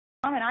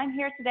com, and I'm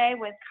here today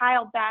with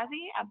Kyle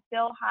Bazzi of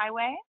Bill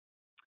Highway.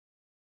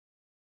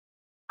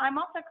 I'm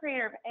also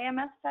creator of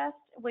AMS Fest,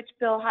 which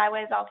Bill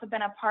Highway has also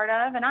been a part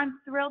of, and I'm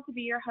thrilled to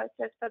be your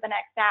hostess for the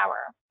next hour.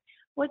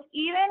 What's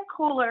even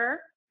cooler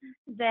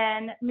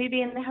than me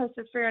being the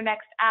hostess for your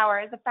next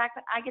hour is the fact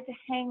that I get to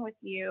hang with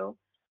you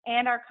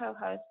and our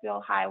co-host,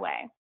 Bill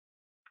Highway.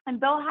 And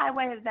Bill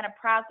Highway has been a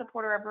proud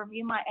supporter of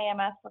Review My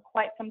AMS for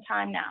quite some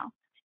time now.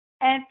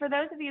 And for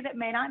those of you that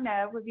may not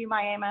know, Review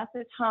My AMS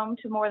is home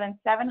to more than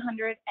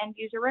 700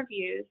 end-user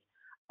reviews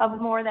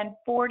of more than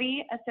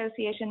 40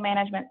 association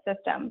management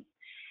systems.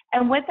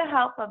 And with the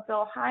help of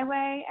Bill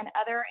Highway and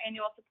other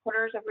annual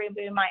supporters of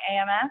Review My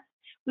AMS,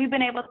 we've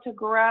been able to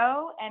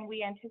grow, and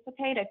we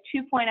anticipate a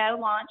 2.0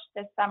 launch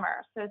this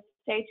summer. So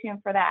stay tuned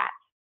for that.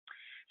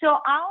 So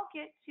I'll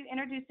get to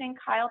introducing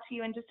Kyle to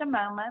you in just a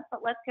moment,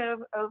 but let's go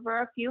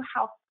over a few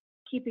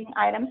housekeeping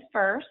items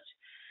first.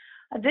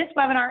 This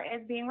webinar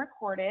is being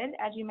recorded,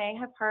 as you may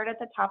have heard at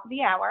the top of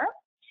the hour,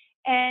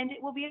 and it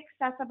will be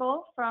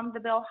accessible from the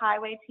Bill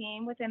Highway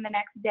team within the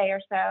next day or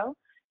so.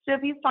 So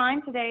if you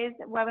find today's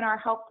webinar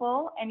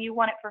helpful and you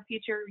want it for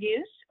future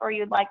use, or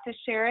you'd like to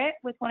share it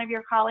with one of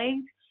your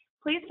colleagues,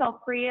 please feel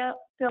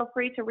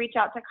free to reach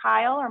out to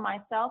Kyle or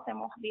myself, and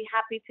we'll be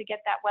happy to get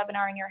that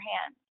webinar in your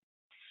hands.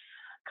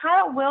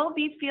 Kyle will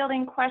be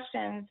fielding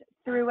questions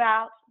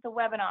throughout the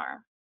webinar.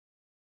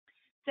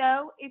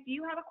 So if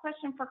you have a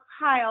question for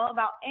Kyle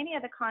about any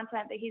of the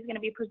content that he's going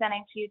to be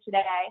presenting to you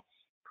today,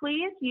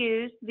 please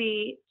use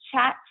the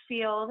chat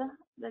field,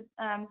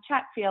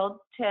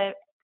 to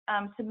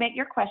submit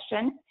your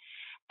question,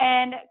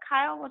 and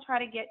Kyle will try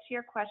to get to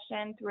your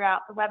question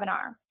throughout the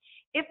webinar.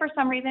 If for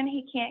some reason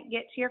he can't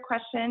get to your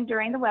question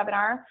during the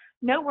webinar,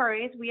 no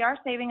worries. We are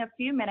saving a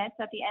few minutes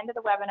at the end of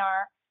the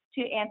webinar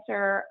to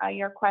answer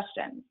your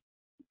questions.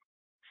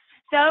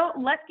 So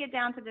let's get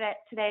down to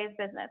today's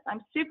business.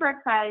 I'm super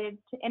excited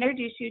to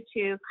introduce you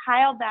to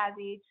Kyle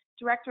Bazzi,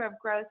 Director of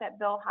Growth at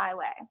Bill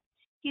Highway.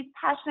 He's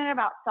passionate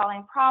about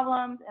solving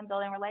problems and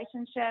building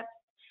relationships.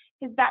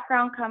 His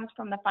background comes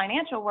from the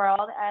financial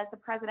world as the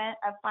president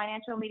of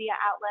financial media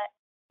outlet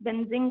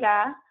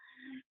Benzinga,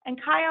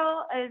 and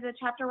Kyle is a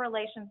chapter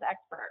relations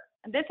expert.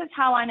 And this is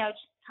how I know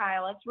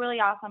Kyle. It's really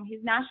awesome.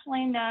 He's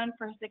nationally known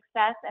for his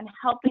success in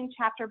helping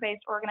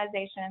chapter-based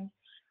organizations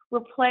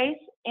replace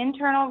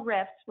internal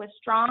rifts with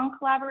strong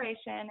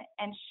collaboration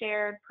and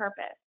shared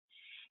purpose.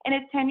 In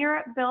his tenure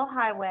at Bill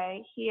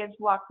Highway, he has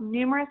walked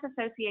numerous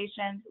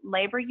associations,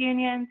 labor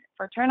unions,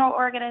 fraternal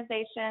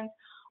organizations,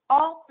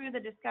 all through the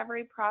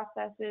discovery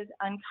processes,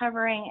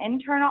 uncovering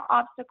internal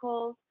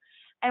obstacles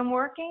and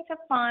working to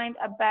find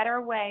a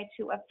better way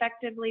to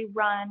effectively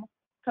run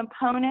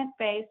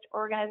component-based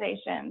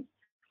organizations.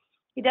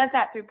 He does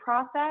that through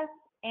process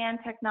and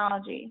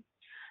technology.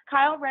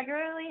 Kyle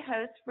regularly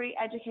hosts free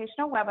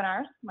educational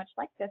webinars, much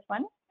like this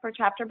one, for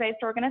chapter-based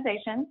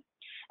organizations,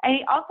 and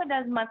he also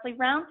does monthly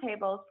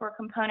roundtables for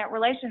component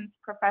relations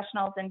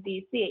professionals in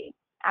DC,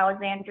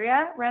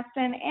 Alexandria,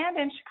 Reston, and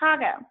in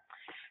Chicago.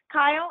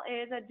 Kyle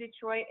is a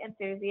Detroit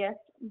enthusiast,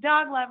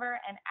 dog lover,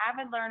 and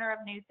avid learner of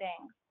new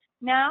things.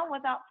 Now,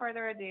 without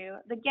further ado,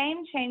 the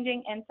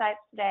game-changing insights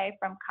today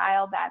from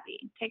Kyle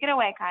Bazzi. Take it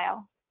away,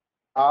 Kyle.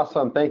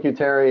 Awesome. Thank you,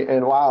 Terry.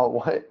 And wow,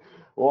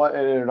 what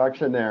an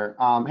introduction there.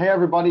 Hey,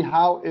 everybody.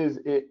 How is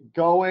it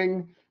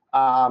going?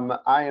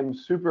 I am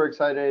super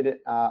excited.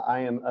 I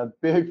am a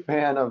big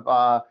fan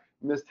of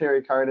Miss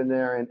Terry Cardin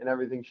there and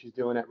everything she's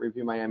doing at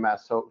Review My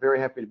AMS. So very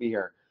happy to be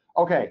here.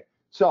 Okay.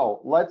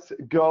 So let's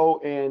go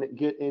and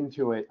get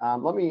into it.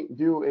 Let me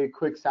do a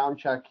quick sound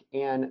check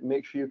and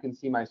make sure you can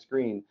see my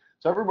screen.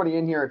 So everybody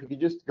in here, if you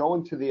could just go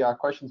into the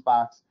questions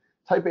box,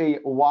 type a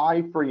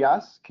Y for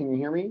yes, can you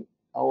hear me?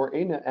 Or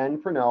an N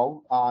for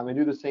no, and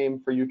do the same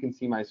for you can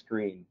see my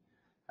screen.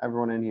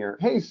 Everyone in here.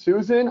 Hey,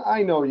 Susan,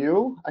 I know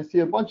you. I see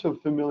a bunch of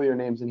familiar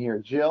names in here.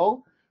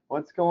 Jill,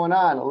 what's going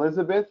on?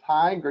 Elizabeth,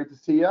 hi, great to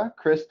see you.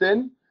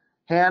 Kristen,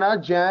 Hannah,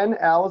 Jen,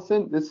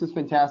 Allison, this is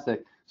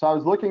fantastic. So I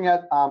was looking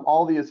at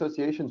all the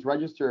associations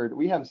registered.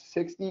 We have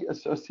 60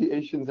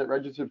 associations that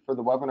registered for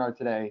the webinar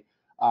today,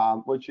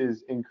 which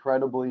is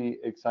incredibly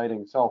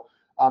exciting. So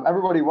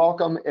everybody,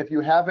 welcome. If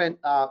you haven't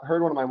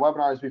heard one of my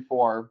webinars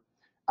before,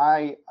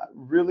 I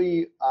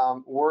really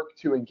work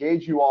to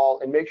engage you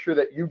all and make sure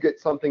that you get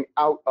something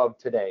out of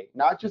today,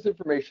 not just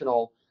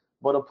informational,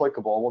 but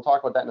applicable. We'll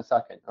talk about that in a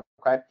second,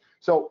 okay?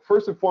 So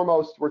first and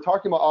foremost, we're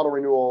talking about auto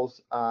renewals,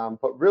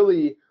 but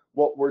really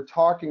what we're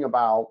talking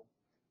about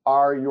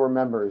are your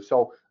members.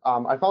 So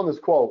I found this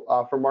quote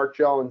from Mark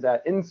Jones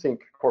at InSync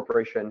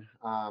Corporation.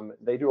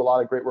 They do a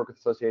lot of great work with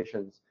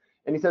associations.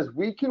 And he says,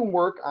 we can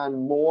work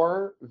on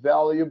more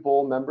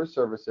valuable member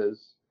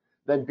services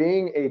than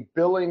being a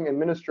billing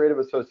administrative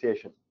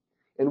association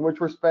in which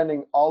we're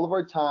spending all of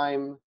our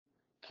time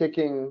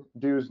kicking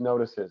dues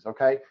notices,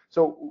 okay?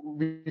 So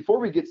before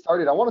we get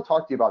started, I want to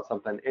talk to you about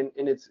something, and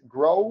it's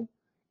grow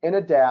and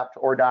adapt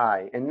or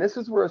die. And this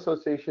is where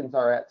associations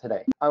are at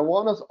today. I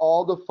want us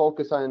all to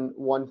focus on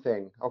one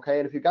thing, okay?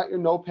 And if you've got your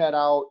notepad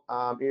out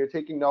and you're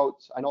taking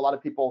notes, I know a lot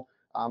of people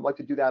like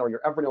to do that, or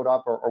your Evernote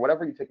up, or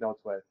whatever you take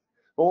notes with.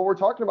 But what we're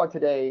talking about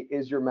today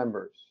is your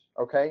members,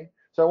 okay?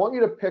 So I want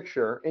you to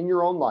picture in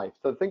your own life.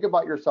 So think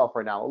about yourself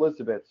right now,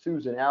 Elizabeth,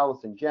 Susan,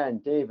 Allison,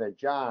 Jen, David,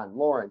 John,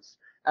 Lawrence,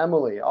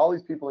 Emily, all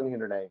these people in here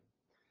today.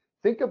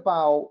 Think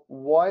about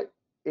what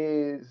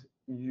is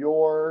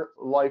your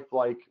life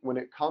like when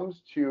it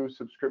comes to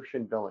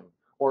subscription billing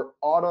or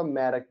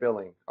automatic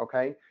billing,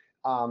 okay?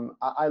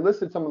 I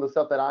listed some of the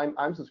stuff that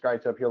I'm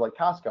subscribed to up here, like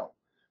Costco,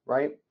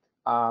 right?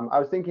 I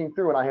was thinking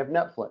through, and I have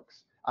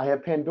Netflix, I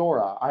have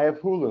Pandora, I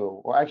have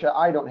Hulu, or actually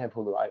I don't have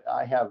Hulu,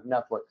 I have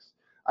Netflix.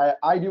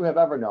 I do have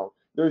Evernote.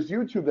 There's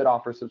YouTube that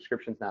offers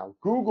subscriptions now.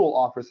 Google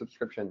offers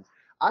subscriptions.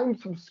 I'm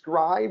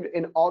subscribed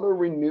and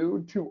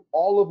auto-renewed to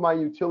all of my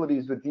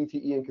utilities with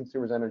DTE and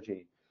Consumers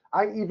Energy.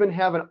 I even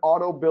have an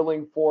auto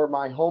billing for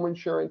my home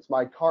insurance,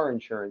 my car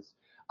insurance.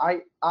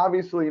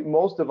 Obviously,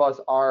 most of us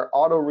are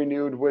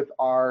auto-renewed with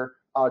our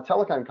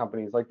telecom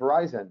companies like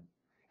Verizon.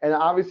 And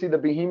obviously the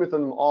behemoth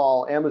of them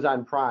all,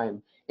 Amazon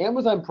Prime.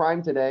 Amazon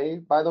Prime today,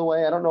 by the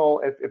way, I don't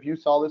know if you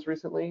saw this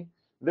recently,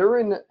 they're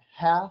in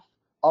half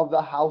of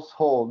the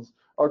households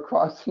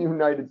across the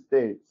United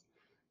States.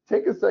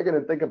 Take a second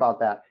and think about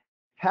that.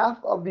 Half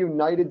of the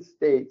United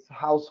States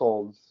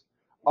households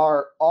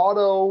are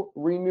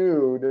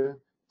auto-renewed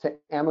to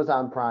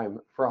Amazon Prime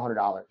for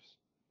 $100,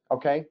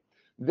 okay?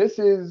 This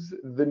is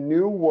the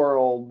new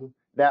world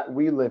that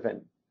we live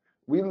in.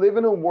 We live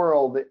in a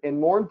world, and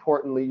more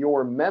importantly,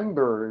 your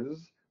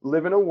members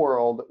live in a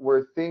world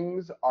where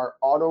things are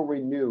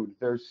auto-renewed.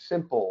 They're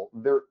simple,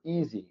 they're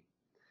easy.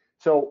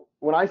 So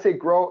when I say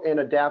grow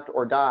and adapt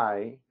or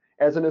die,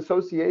 as an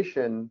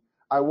association,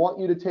 I want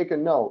you to take a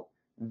note.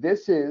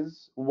 This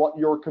is what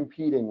you're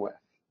competing with,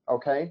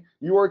 okay?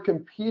 You are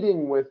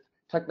competing with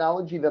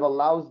technology that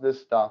allows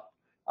this stuff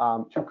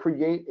to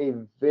create a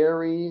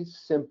very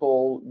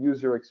simple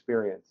user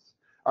experience.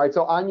 All right,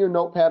 so on your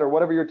notepad or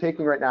whatever you're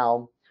taking right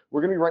now,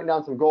 we're gonna be writing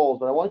down some goals,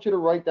 but I want you to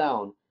write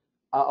down,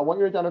 I want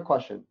you to write down a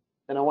question,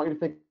 and I want you to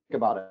think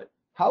about it.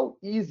 How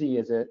easy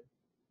is it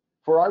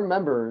for our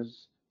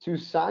members to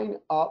sign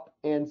up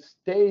and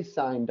stay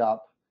signed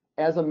up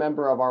as a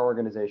member of our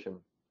organization?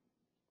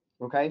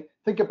 Okay,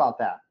 think about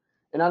that.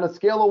 And on a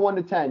scale of 1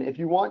 to 10, if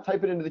you want,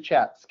 type it into the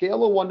chat.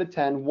 Scale of 1 to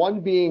 10,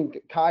 1 being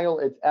Kyle,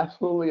 it's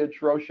absolutely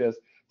atrocious.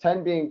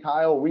 10 being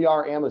Kyle, we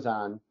are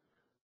Amazon,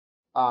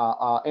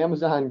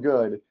 Amazon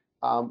good.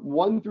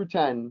 1 through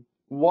 10,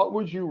 what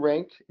would you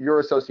rank your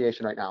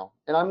association right now?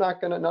 And I'm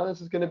not gonna, none of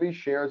this is gonna be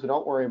shared, so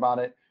don't worry about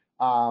it.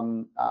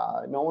 No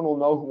one will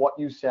know what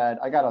you said.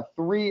 I got a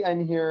 3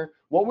 in here.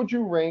 What would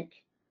you rank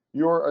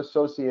your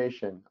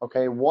association?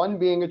 Okay, 1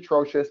 being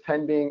atrocious,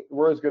 10 being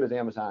we're as good as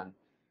Amazon.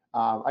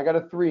 I got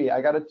a 3,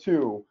 I got a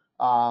 2,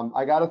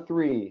 I got a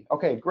 3.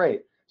 Okay,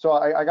 great. So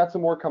I got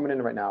some more coming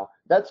in right now.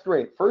 That's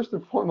great. First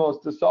and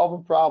foremost, to solve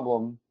a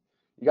problem,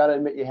 you got to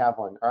admit you have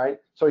one. All right.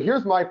 So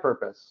here's my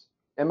purpose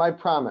and my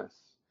promise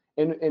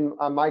and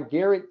my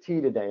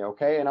guarantee today.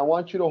 Okay, and I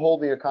want you to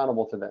hold me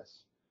accountable to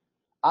this.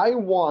 I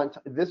want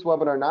this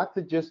webinar not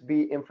to just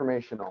be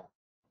informational,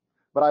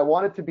 but I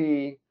want it to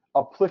be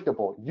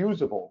applicable,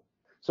 usable.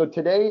 So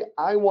today,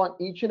 I want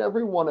each and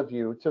every one of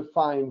you to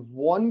find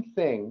one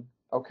thing,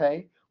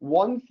 okay?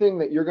 One thing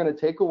that you're gonna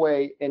take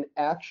away and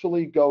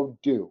actually go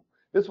do.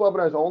 This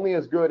webinar is only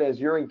as good as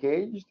you're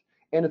engaged,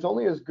 and it's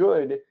only as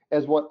good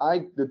as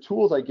the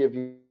tools I give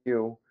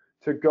you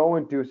to go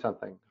and do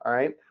something, all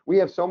right? We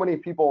have so many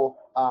people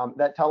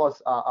that tell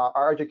us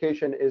our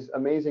education is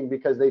amazing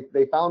because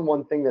they found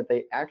one thing that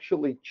they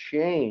actually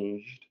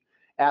changed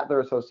at their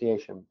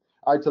association.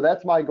 All right, so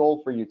that's my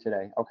goal for you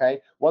today, okay?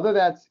 Whether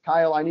that's,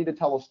 Kyle, I need to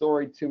tell a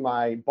story to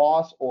my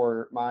boss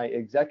or my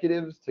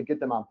executives to get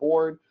them on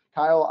board.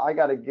 Kyle, I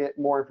gotta get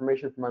more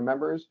information from my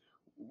members.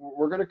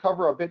 We're gonna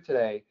cover a bit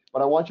today,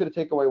 but I want you to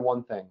take away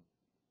one thing,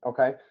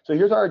 okay? So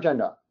here's our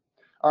agenda.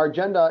 Our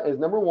agenda is,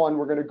 number 1,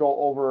 we're gonna go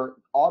over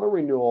auto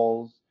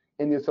renewals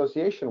in the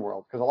association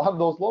world, because a lot of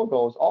those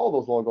logos, all of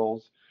those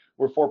logos,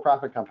 were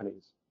for-profit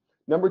companies.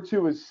 Number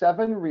 2 is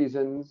 7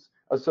 reasons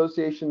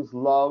associations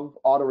love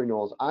auto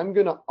renewals. I'm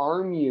gonna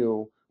arm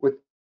you with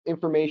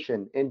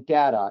information and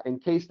data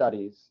and case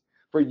studies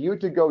for you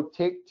to go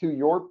take to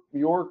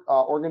your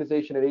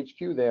organization at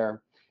HQ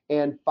there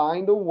and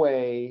find a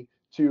way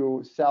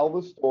to sell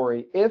the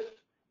story if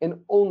and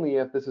only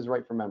if this is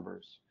right for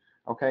members.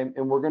 Okay,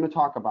 and we're going to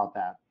talk about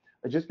that.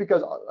 Just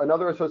because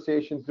another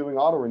association is doing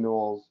auto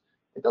renewals,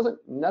 it doesn't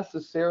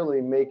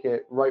necessarily make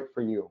it right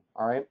for you.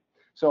 All right,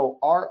 so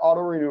are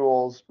auto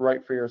renewals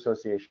right for your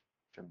association?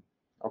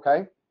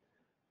 Okay,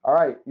 all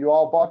right, you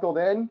all buckled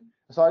in.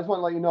 So I just want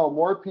to let you know,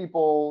 more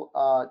people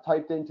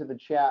typed into the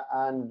chat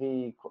on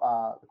the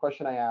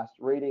question I asked,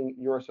 rating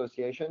your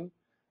association.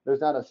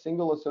 There's not a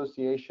single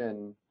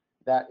association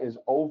that is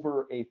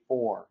over a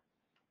 4.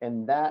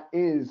 And that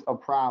is a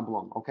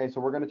problem. Okay,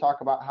 so we're going to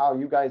talk about how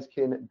you guys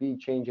can be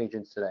change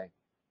agents today.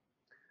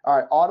 All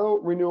right, auto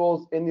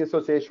renewals in the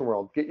association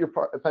world. Get your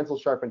pencil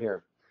sharpened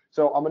here.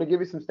 So I'm going to give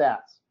you some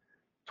stats.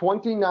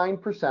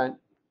 29%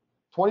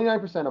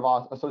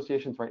 of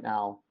associations right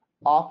now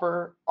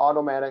offer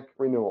automatic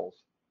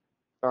renewals.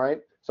 All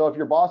right, so if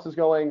your boss is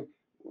going,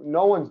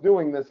 no one's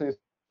doing this in the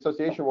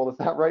association world, it's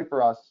not right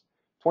for us.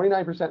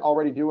 29%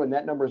 already do, and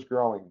that number is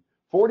growing.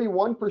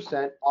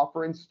 41%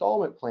 offer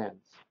installment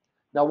plans.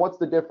 Now, what's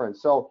the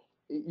difference? So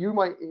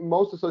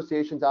most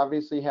associations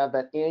obviously have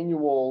that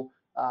annual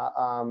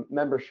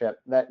membership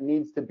that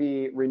needs to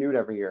be renewed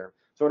every year.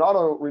 So an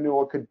auto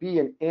renewal could be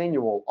an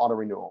annual auto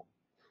renewal,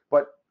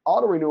 but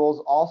auto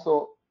renewals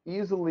also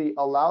easily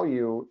allow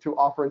you to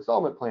offer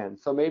installment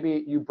plans. So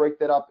maybe you break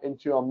that up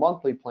into a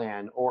monthly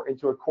plan or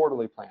into a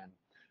quarterly plan.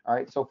 All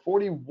right, so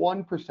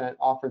 41%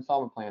 offer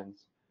installment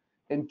plans,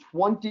 and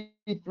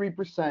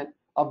 23%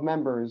 of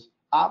members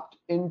opt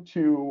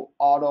into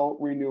auto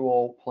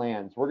renewal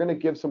plans. We're going to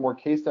give some more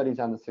case studies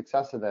on the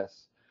success of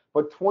this,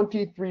 but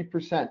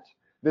 23%.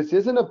 This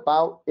isn't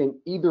about an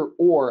either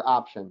or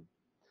option.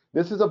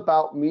 This is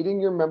about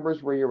meeting your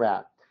members where you're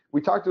at.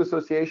 We talk to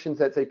associations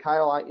that say,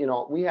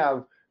 Kyle, we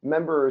have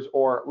members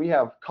or we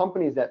have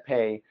companies that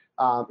pay,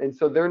 and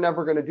so they're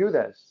never going to do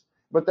this.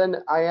 But then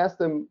I asked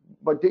them,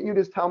 but didn't you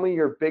just tell me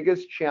your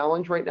biggest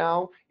challenge right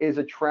now is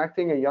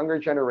attracting a younger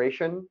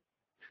generation?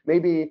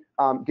 Maybe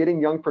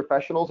getting young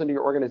professionals into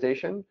your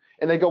organization?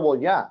 And they go, well,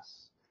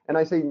 yes. And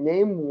I say,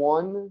 name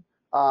one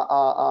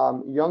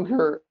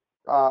younger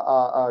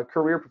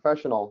career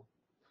professional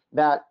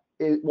that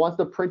wants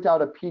to print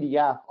out a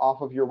PDF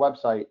off of your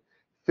website,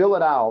 fill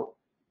it out,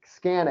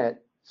 scan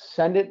it,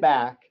 send it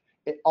back,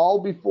 all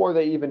before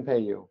they even pay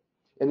you.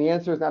 And the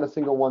answer is not a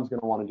single one's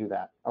going to want to do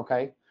that,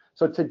 okay?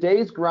 So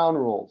today's ground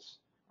rules,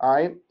 all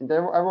right? Did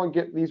everyone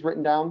get these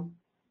written down?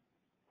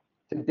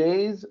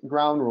 Today's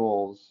ground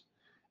rules,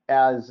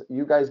 as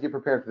you guys get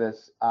prepared for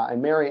this,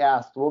 and Mary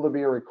asked, will there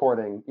be a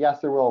recording? Yes,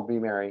 there will be,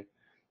 Mary.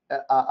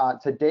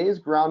 Today's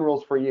ground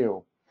rules for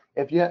you.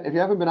 If you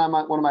haven't been on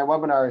one of my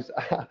webinars,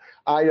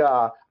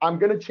 I'm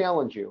going to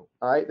challenge you,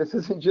 all right? This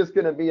isn't just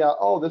going to be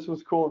oh, this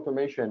was cool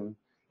information.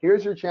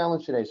 Here's your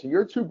challenge today. So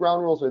your two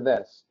ground rules are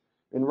this,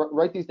 and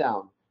write these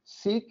down.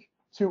 Seek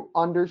to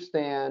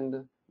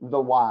understand the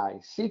why.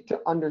 Seek to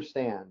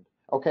understand,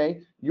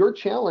 okay? Your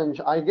challenge,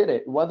 I get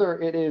it.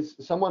 Whether it is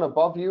someone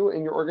above you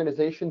in your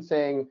organization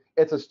saying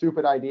it's a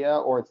stupid idea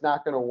or it's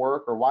not going to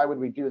work or why would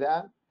we do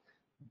that,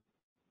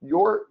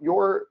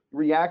 your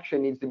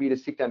reaction needs to be to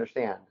seek to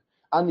understand.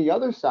 On the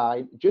other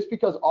side, just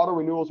because auto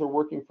renewals are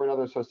working for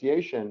another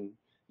association,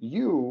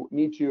 you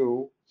need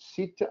to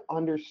seek to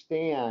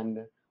understand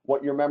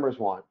what your members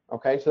want,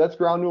 okay? So that's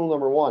ground rule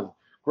number one.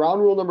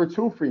 Ground rule number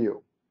two for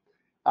you,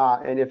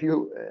 and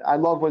I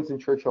love Winston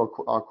Churchill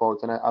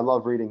quotes, and I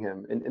love reading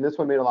him, and this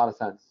one made a lot of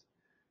sense,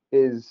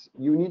 is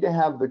you need to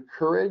have the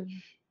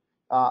courage,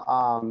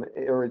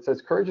 or it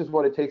says courage is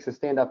what it takes to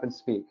stand up and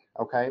speak,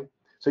 okay?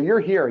 So you're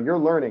here, you're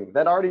learning.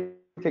 That already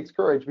takes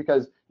courage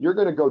because you're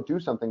going to go do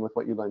something with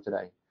what you learned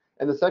today.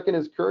 And the second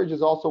is courage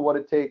is also what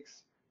it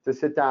takes to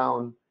sit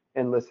down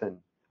and listen.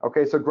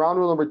 Okay, so ground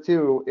rule number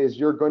two is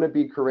you're going to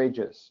be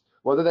courageous.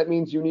 Whether that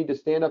means you need to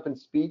stand up and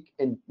speak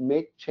and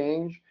make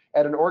change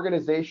at an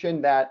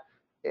organization that,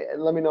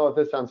 let me know if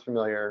this sounds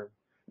familiar,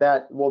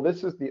 that, well,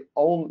 this is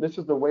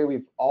the way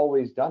we've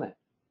always done it.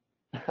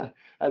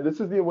 And this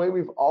is the way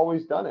we've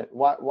always done it.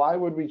 Why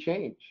would we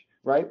change,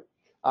 right?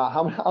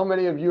 How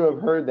many of you have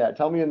heard that?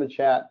 Tell me in the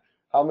chat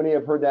how many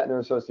have heard that in their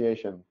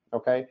association,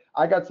 okay?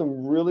 I got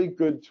some really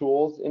good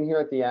tools in here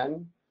at the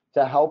end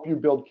to help you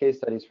build case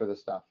studies for this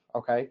stuff,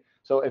 okay?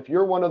 So if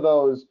you're one of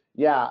those,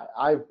 yeah,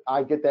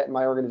 I get that in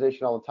my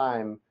organization all the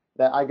time,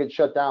 that I get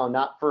shut down,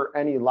 not for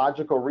any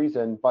logical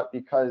reason, but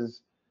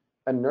because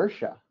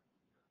inertia,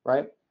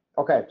 right?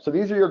 Okay, so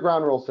these are your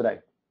ground rules today.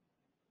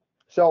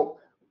 So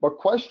the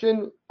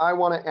question I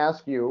want to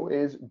ask you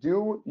is,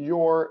 do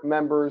your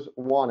members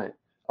want it,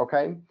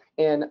 okay?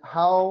 And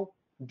how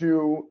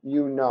do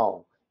you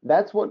know?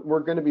 That's what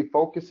we're going to be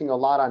focusing a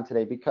lot on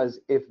today, because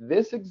if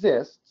this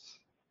exists,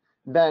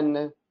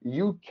 then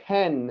you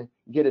can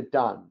get it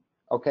done.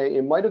 Okay,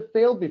 it might have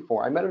failed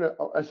before. I met an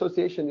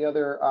association the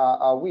other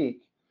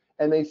week,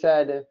 and they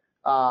said,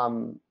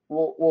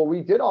 well,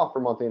 we did offer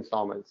monthly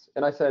installments.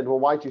 And I said, well,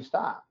 why'd you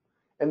stop?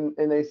 And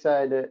they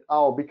said,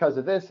 oh, because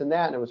of this and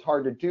that, and it was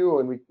hard to do,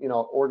 and we,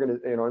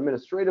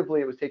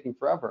 administratively, it was taking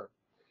forever.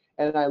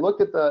 And I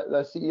looked at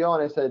the CEO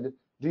and I said,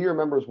 do your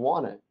members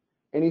want it?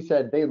 And he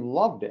said, they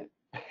loved it.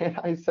 And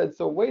I said,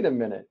 so wait a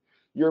minute,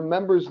 your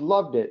members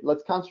loved it.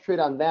 Let's concentrate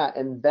on that,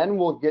 and then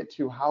we'll get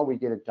to how we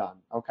get it done,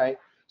 okay?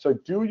 So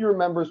do your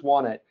members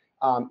want it?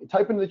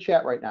 Type into the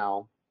chat right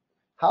now,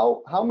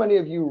 how many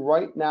of you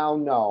right now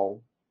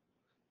know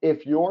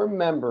if your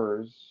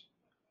members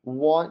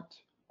want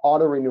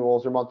auto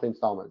renewals or monthly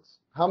installments?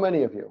 How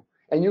many of you?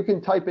 And you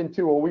can type in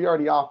too, well, we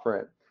already offer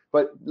it.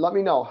 But let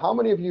me know, how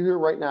many of you here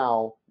right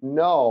now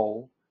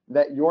know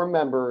that your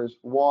members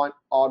want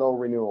auto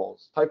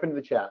renewals? Type into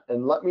the chat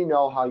and let me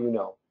know how you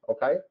know,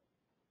 okay?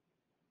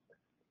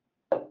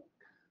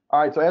 All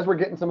right, so as we're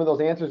getting some of those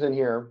answers in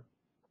here,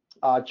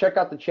 check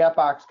out the chat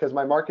box, because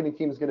my marketing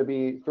team is going to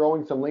be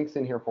throwing some links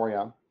in here for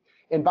you.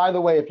 And by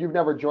the way, if you've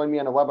never joined me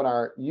on a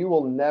webinar, you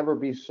will never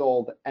be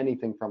sold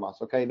anything from us,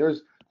 okay?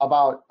 There's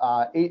about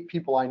 8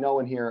 people I know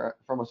in here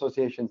from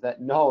associations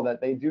that know that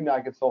they do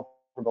not get sold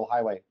from Bill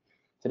Highway.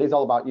 Today's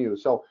all about you.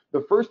 So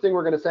the first thing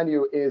we're going to send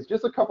you is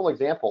just a couple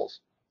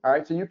examples. All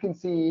right, so you can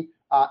see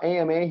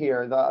AMA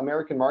here, the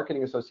American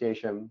Marketing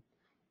Association.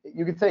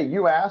 You could say,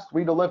 you asked,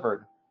 we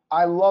delivered.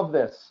 I love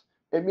this.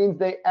 It means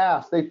they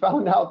asked, they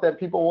found out that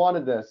people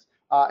wanted this.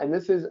 And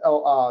this is,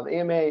 the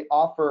AMA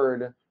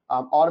offered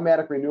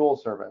automatic renewal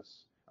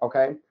service,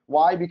 okay?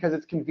 Why? Because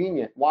it's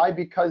convenient. Why?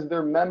 Because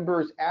their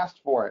members asked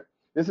for it.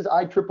 This is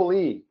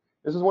IEEE.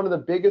 This is one of the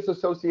biggest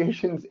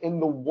associations in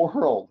the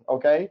world,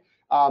 okay?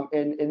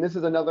 And this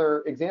is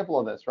another example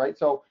of this, right?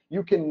 So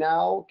you can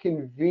now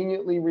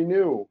conveniently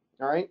renew, all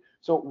right?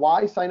 So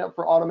why sign up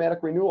for automatic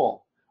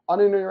renewal?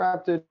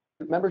 Uninterrupted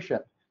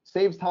membership,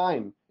 saves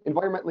time,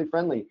 environmentally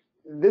friendly.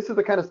 This is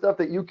the kind of stuff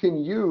that you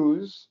can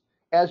use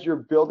as you're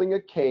building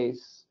a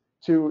case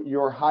to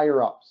your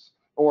higher ups.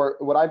 Or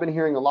what I've been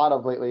hearing a lot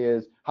of lately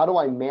is, how do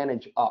I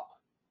manage up?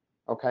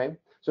 Okay,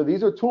 so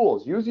these are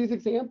tools. Use these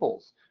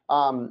examples.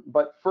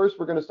 But first,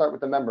 we're going to start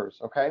with the members.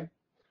 Okay,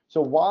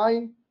 so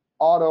why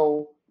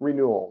auto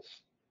renewals?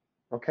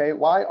 Okay,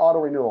 why auto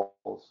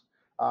renewals?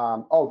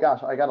 Oh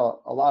gosh, I got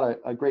a lot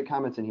of great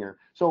comments in here.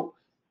 So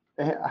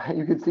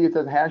you can see it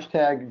says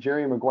hashtag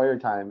Jerry Maguire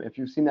time. If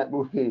you've seen that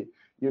movie,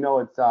 you know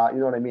it's you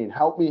know what I mean.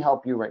 Help me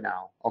help you right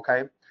now.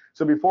 Okay,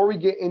 so before we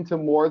get into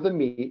more of the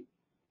meat,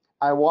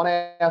 I want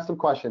to ask some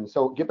questions.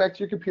 So get back to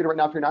your computer right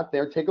now. If you're not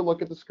there, take a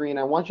look at the screen.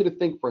 I want you to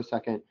think for a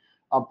second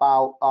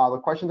about the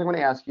questions I'm going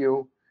to ask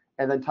you,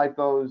 and then type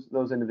those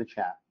into the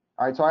chat.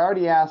 All right. So I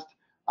already asked,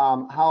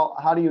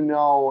 how do you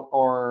know,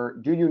 or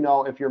do you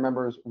know if your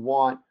members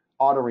want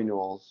auto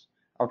renewals?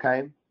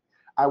 Okay.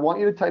 I want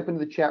you to type into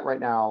the chat right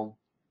now,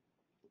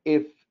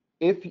 if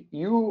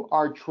you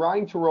are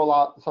trying to roll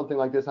out something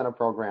like this on a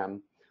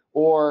program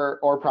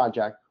or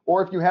project,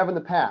 or if you have in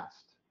the past.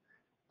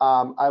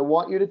 I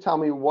want you to tell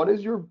me, what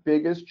is your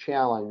biggest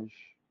challenge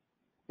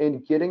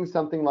in getting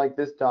something like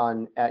this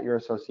done at your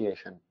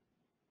association?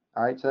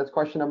 All right, so that's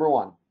question number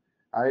one.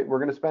 All right, we're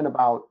going to spend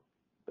about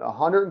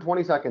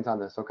 120 seconds on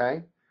this,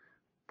 okay?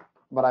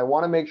 But I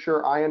want to make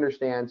sure I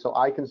understand so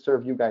I can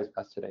serve you guys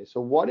best today.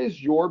 So what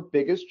is your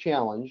biggest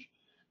challenge?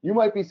 You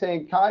might be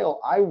saying,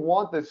 Kyle, I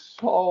want this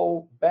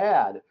so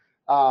bad.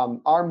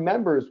 Our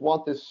members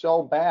want this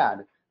so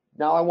bad.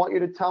 Now I want you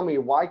to tell me,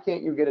 why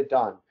can't you get it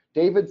done?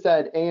 David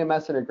said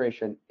AMS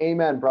integration.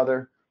 Amen,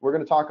 brother. We're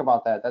going to talk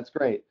about that. That's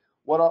great.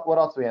 What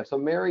else do we have? So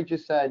Mary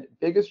just said,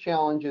 biggest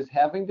challenge is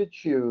having to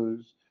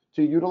choose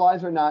to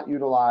utilize or not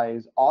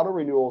utilize auto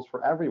renewals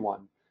for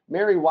everyone.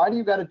 Mary, why do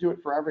you got to do it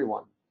for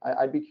everyone?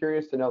 I'd be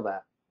curious to know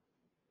that.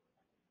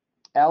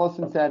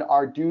 Allison said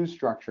our due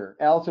structure.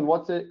 Allison,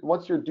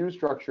 what's your due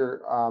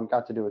structure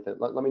got to do with it?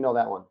 Let me know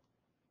that one.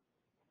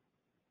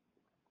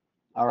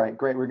 All right,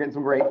 great. We're getting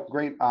some great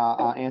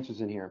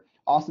answers in here.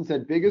 Austin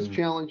said, biggest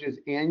challenge is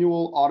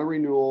annual auto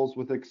renewals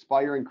with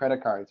expiring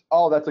credit cards.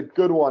 Oh, that's a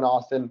good one,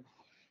 Austin.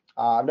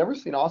 I've never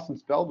seen Austin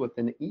spelled with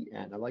an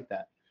E-N. I like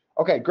that.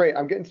 Okay, great.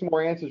 I'm getting some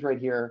more answers right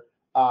here.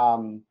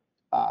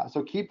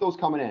 So keep those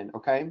coming in,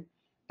 okay?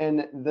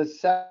 And the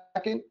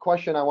second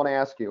question I want to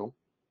ask you,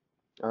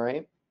 all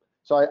right?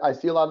 So I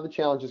see a lot of the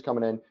challenges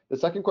coming in. The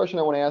second question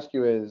I want to ask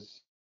you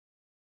is,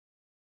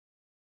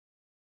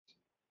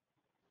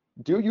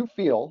 do you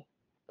feel,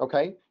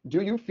 okay,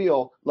 do you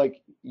feel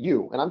like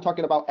you, and I'm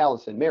talking about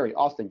Allison, Mary,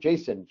 Austin,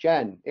 Jason,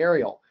 Jen,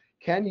 Ariel,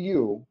 can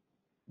you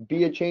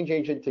be a change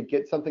agent to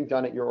get something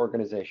done at your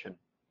organization,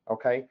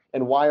 okay?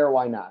 And why or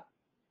why not?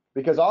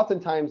 Because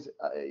oftentimes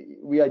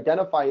we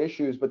identify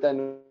issues, but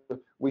then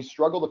we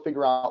struggle to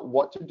figure out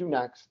what to do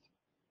next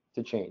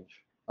to change,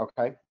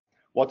 okay?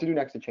 What to do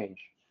next to change,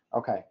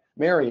 okay?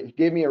 Mary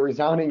gave me a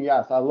resounding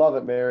yes. I love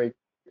it, Mary.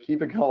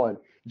 Keep it going.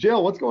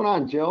 Jill, what's going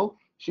on, Jill?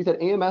 She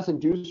said AMS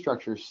and due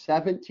structure,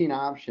 17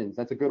 options.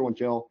 That's a good one,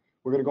 Jill.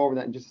 We're going to go over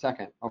that in just a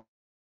second. Okay.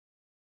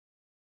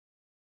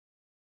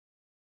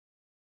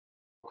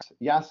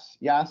 Yes,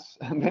 yes.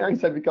 Mary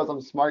said, because I'm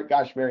smart.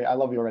 Gosh, Mary, I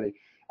love you already.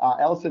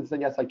 Allison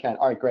said, yes, I can.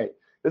 All right, great.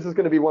 This is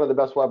going to be one of the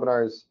best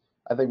webinars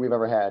I think we've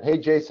ever had. Hey,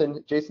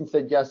 Jason. Jason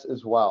said yes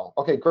as well.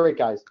 Okay, great,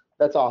 guys.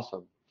 That's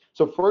awesome.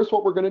 So first,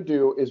 what we're going to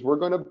do is we're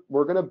going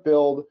to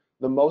build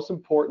the most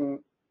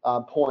important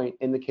point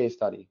in the case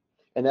study,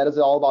 and that is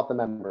all about the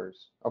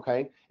members.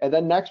 Okay, and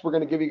then next we're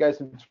going to give you guys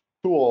some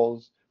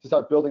tools to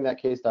start building that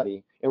case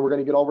study, and we're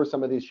going to get over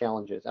some of these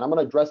challenges, and I'm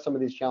going to address some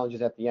of these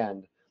challenges at the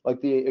end,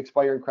 like the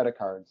expiring credit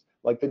cards,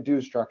 like the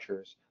due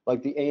structures,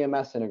 like the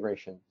AMS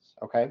integrations.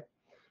 Okay.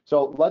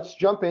 So let's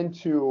jump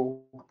into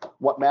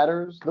what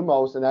matters the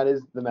most, and that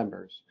is the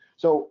members.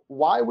 So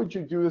why would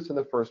you do this in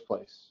the first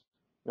place?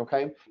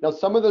 Okay, now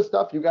some of the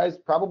stuff you guys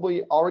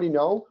probably already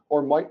know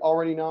or might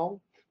already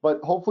know, but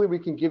hopefully we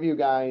can give you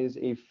guys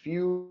a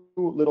few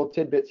little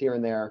tidbits here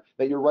and there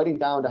that you're writing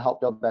down to help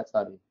build that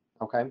study.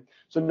 Okay,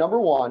 so number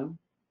one,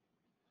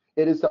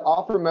 it is to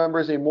offer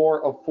members a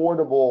more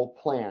affordable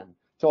plan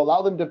to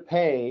allow them to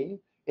pay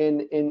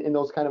in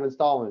those kind of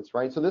installments,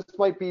 right? So this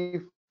might be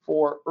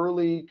for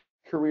early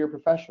career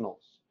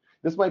professionals.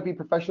 This might be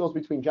professionals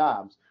between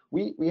jobs.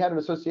 We had an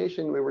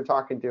association we were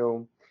talking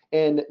to,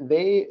 and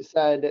they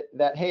said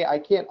that, hey, I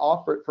can't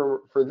offer it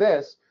for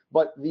this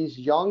but these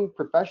young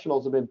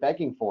professionals have been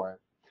begging for it.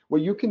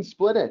 Well, you can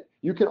split it.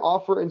 You can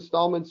offer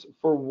installments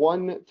for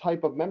one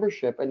type of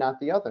membership and not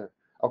the other,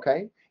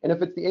 okay? And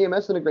if it's the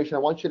AMS integration, I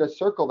want you to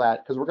circle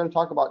that because we're going to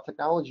talk about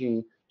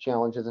technology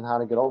challenges and how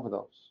to get over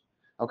those,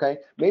 okay?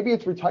 Maybe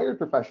it's retired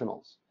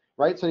professionals,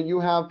 right? So you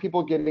have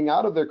people getting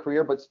out of their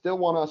career but still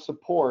want to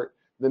support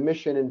the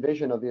mission and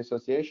vision of the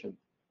association.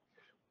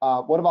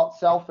 What about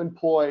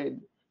self-employed,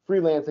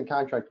 freelance, and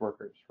contract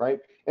workers, right?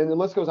 And the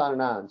list goes on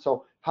and on.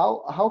 So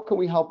how can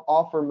we help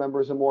offer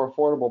members a more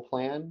affordable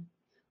plan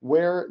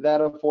where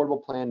that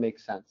affordable plan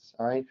makes sense,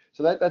 all right?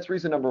 So that's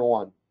reason number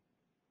one.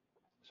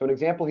 So an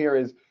example here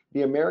is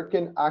the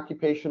American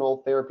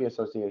Occupational Therapy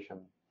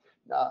Association.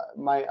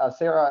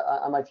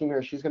 Sarah on my team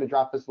here, she's going to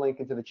drop this link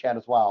into the chat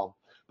as well.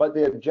 But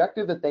the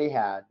objective that they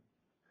had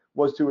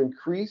was to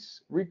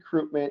increase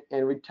recruitment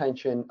and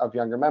retention of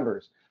younger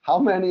members. How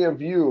many of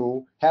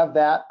you have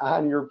that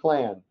on your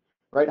plan,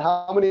 right?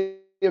 How many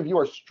of you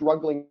are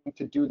struggling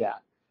to do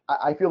that?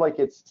 I feel like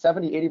it's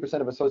 70–80%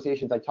 of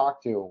associations I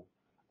talk to,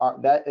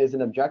 that is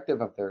an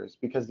objective of theirs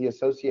because the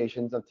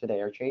associations of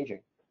today are changing.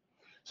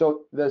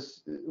 So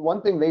this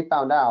one thing they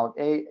found out,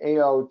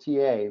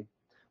 AOTA,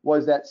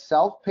 was that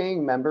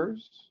self-paying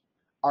members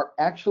are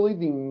actually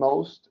the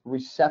most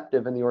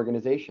receptive in the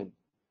organization.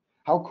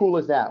 How cool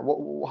is that?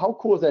 How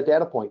cool is that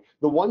data point?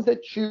 The ones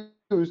that choose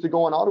to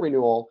go on auto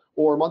renewal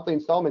or monthly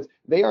installments,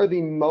 they are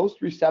the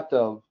most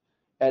receptive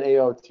at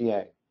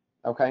AOTA,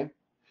 okay?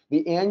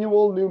 The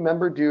annual new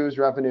member dues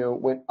revenue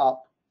went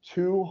up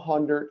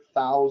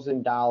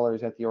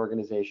 $200,000 at the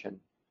organization.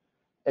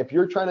 If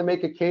you're trying to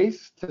make a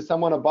case to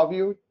someone above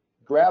you,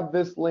 grab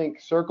this link,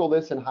 circle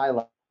this, and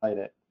highlight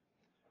it,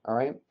 all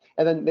right?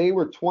 And then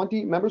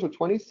members were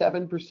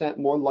 27%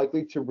 more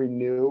likely to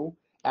renew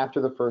after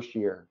the first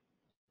year.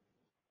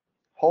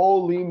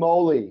 Holy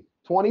moly,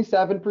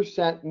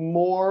 27%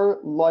 more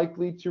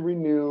likely to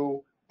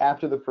renew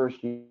after the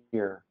first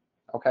year,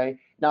 okay?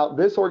 Now,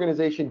 this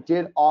organization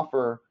did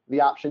offer the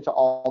option to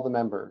all the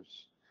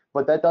members,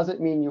 but that doesn't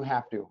mean you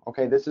have to,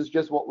 okay? This is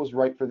just what was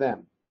right for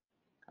them,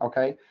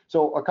 okay?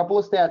 So a couple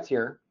of stats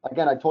here.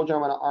 Again, I told you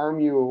I'm gonna arm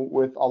you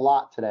with a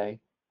lot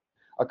today.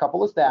 A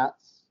couple of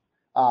stats,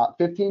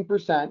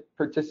 15%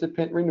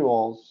 participant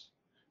renewals,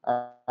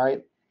 all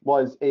right?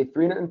 Was a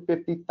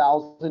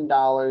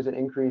 $350,000 in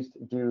increased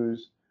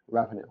dues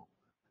revenue,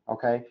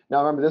 okay?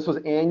 Now remember, this was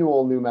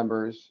annual new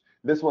members.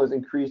 This was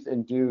increased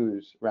in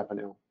dues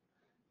revenue.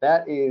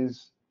 That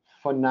is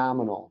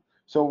phenomenal.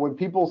 So when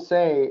people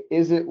say,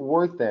 is it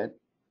worth it,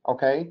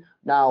 okay?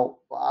 Now,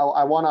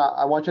 I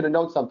want you to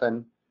note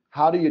something.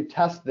 How do you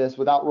test this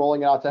without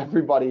rolling it out to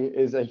everybody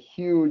is a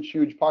huge,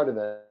 huge part of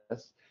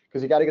this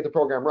because you got to get the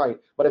program right.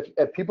 But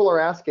if people are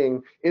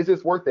asking, is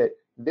this worth it?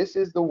 This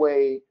is the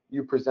way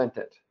you present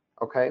it,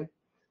 okay?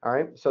 All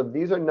right, so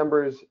these are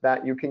numbers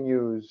that you can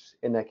use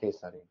in that case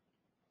study.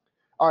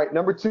 All right,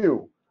 number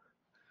two,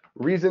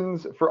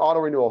 reasons for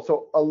auto renewal.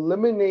 So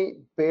eliminate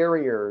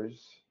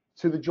barriers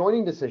to the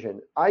joining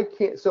decision.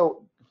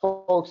 So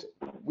folks,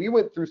 we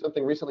went through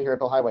something recently here at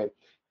Bill Highway.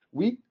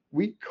 We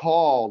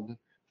called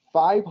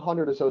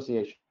 500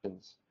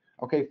 associations,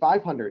 okay,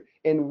 500,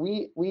 and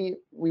we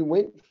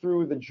went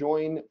through the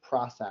join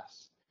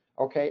process,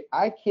 okay?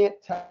 I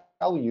can't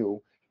tell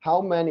you how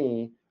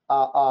many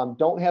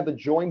don't have the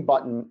join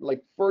button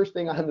like first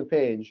thing on the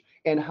page,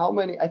 and how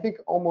many, I think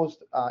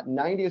almost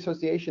 90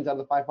 associations out of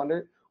the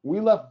 500,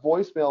 we left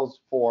voicemails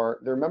for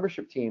their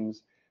membership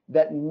teams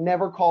that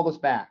never called us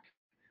back.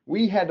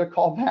 We had to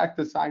call back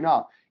to sign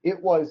up.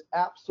 It was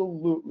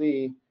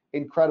absolutely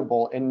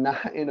incredible and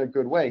not in a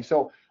good way.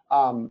 So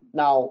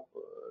now,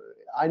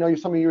 I know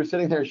some of you are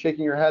sitting there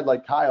shaking your head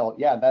like, Kyle,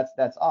 yeah,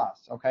 that's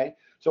us, okay?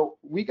 So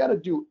we got to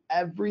do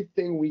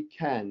everything we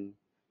can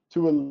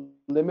to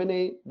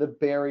eliminate the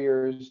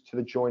barriers to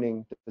the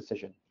joining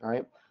decision, all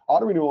right?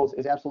 Auto renewals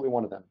is absolutely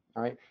one of them,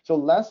 all right? So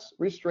less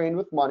restrained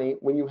with money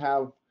when you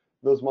have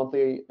those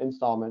monthly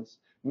installments.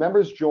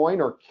 Members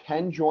join or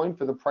can join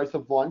for the price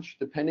of lunch,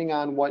 depending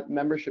on what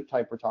membership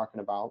type we're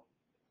talking about.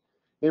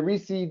 They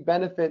receive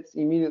benefits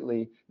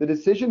immediately. The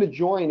decision to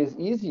join is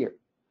easier,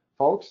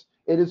 folks.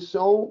 It is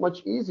so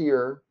much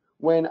easier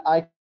when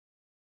I'll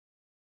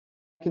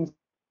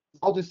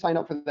just sign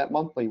up for that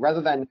monthly rather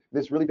than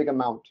this really big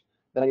amount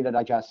that I need to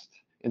digest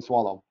and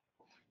swallow.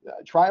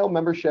 Trial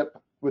membership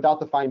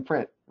without the fine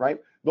print, right?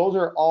 Those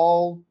are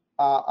all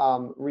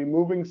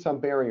removing some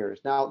barriers.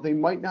 Now, they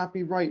might not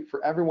be right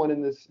for everyone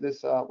in this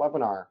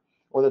webinar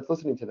or that's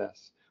listening to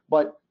this,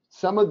 but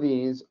some of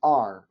these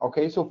are,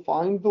 okay? So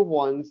find the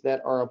ones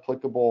that are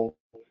applicable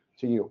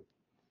to you.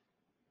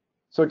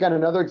 So again,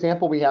 another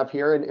example we have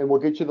here, and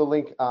we'll get you the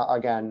link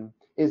again,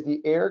 is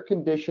the Air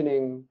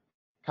Conditioning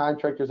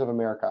Contractors of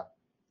America.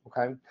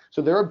 Okay,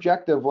 so their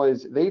objective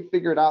was they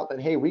figured out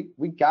that, hey, we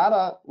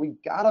gotta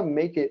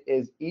make it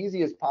as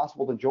easy as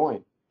possible to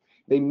join.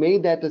 They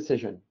made that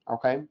decision.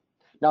 Okay,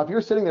 now if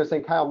you're sitting there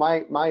saying, Kyle,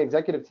 my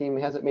executive team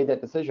hasn't made that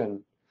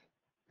decision,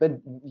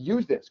 then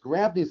use this,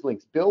 grab these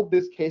links, build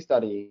this case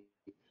study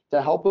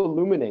to help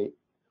illuminate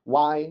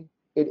why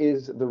it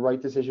is the right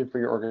decision for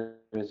your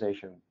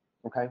organization.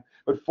 okay?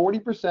 But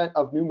 40%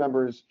 of new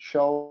members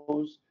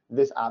chose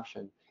this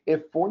option.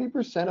 If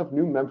 40% of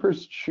new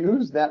members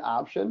choose that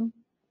option,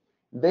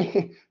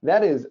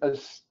 that is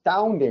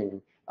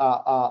astounding,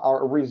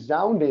 or a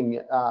resounding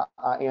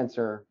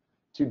answer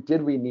to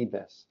did we need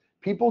this?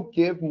 People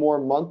give more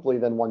monthly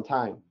than one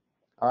time,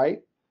 all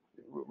right?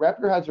 Wrap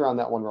your heads around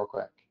that one real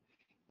quick.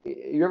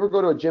 You ever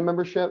go to a gym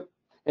membership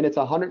and it's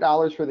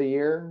 $100 for the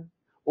year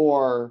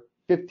or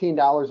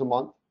 $15 a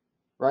month,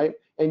 right?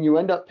 And you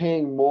end up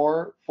paying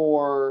more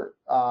for,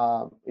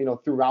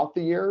 throughout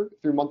the year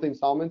through monthly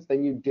installments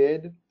than you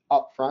did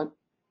up front,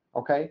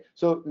 okay?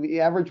 So the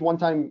average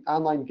one-time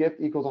online gift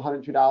equals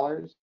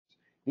 $102.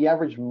 The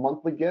average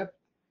monthly gift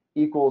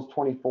equals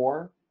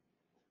 $24,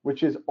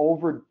 which is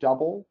over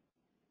double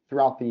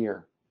throughout the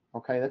year,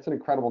 okay? That's an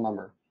incredible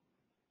number.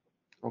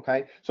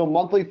 Okay, so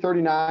monthly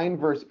 39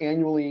 versus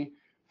annually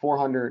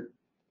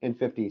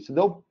 450.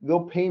 So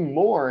they'll pay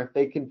more if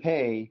they can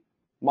pay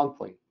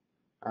monthly.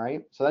 All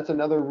right, so that's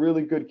another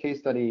really good case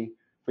study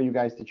for you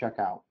guys to check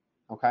out.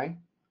 Okay.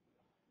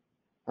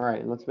 All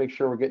right, let's make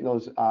sure we're getting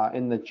those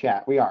in the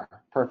chat. We are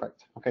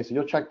perfect. Okay, so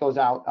you'll check those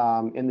out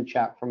in the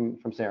chat from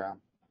Sarah.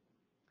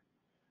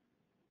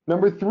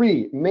 Number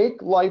 3,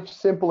 make life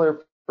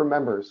simpler for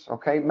members.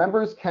 Okay,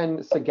 members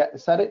can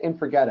set it and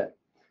forget it.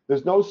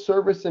 There's no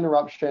service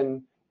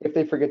interruption if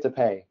they forget to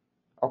pay,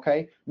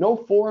 okay? No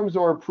forms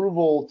or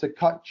approval to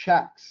cut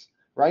checks,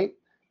 right?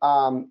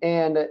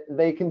 And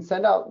they can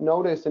send out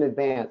notice in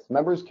advance.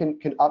 Members can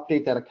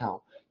update that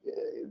account.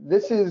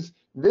 This is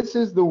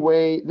the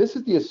way, this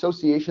is the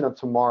association of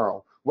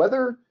tomorrow.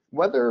 Whether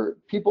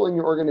people in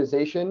your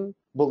organization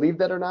believe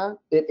that or not,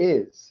 it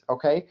is,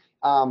 okay?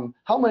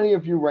 How many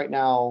of you right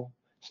now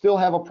still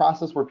have a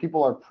process where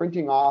people are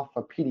printing off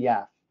a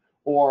PDF,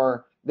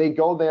 or they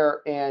go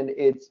there and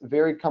it's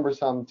very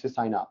cumbersome to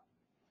sign up?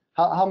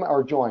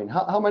 Or join.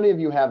 How many of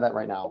you have that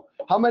right now?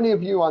 How many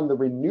of you on the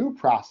renew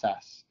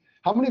process?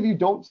 How many of you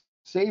don't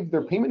save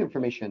their payment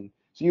information,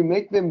 so you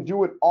make them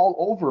do it all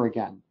over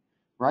again,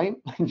 right?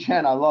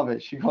 Jen, I love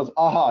it. She goes,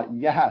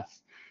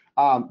 yes.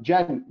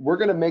 Jen, we're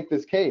gonna make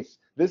this case.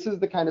 This is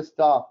the kind of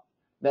stuff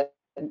that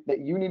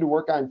you need to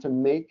work on to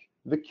make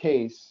the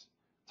case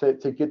to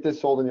get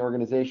this sold in the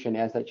organization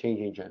as that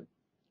change agent,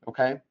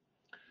 okay?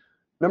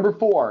 Number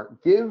 4,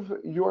 give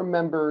your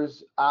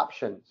members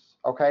options,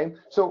 okay?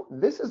 So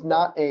this is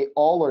not a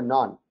all or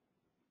none,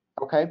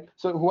 okay?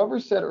 So whoever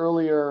said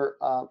earlier,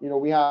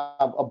 we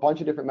have a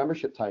bunch of different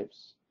membership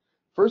types.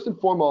 First and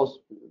foremost,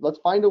 let's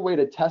find a way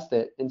to test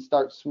it and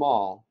start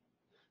small.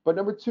 But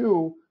number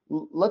 2,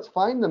 let's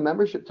find the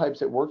membership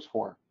types it works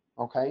for,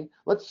 okay?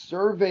 Let's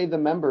survey the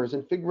members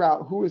and figure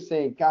out who is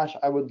saying, gosh,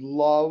 I would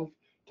love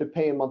to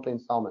pay in monthly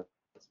installments.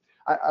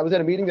 I was at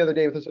a meeting the other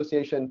day with the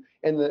association,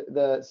 and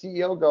the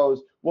CEO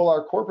goes, well,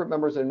 our corporate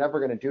members are never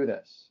going to do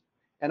this.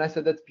 And I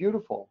said, that's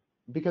beautiful,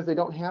 because they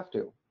don't have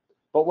to.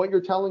 But what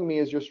you're telling me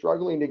is you're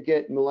struggling to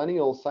get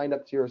millennials signed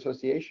up to your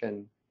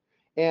association.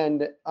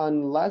 And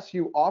unless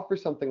you offer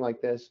something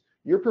like this,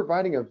 you're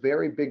providing a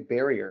very big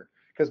barrier,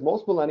 because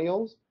most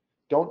millennials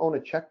don't own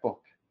a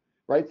checkbook,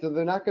 right? So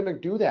they're not going to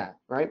do that,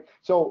 right?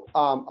 So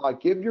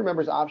give your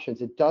members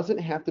options. It doesn't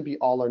have to be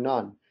all or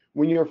none.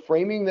 When you're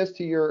framing this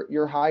to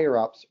your higher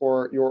ups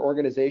or your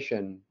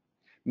organization,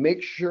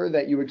 make sure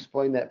that you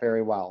explain that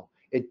very well.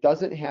 It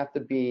doesn't have to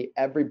be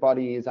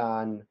everybody is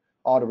on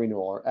auto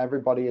renewal or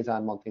everybody is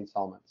on monthly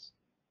installments.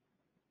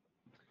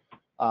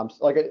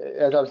 Like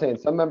as I was saying,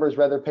 some members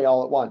rather pay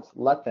all at once.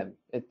 Let them.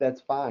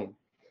 That's fine.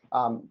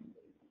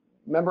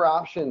 Member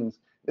options.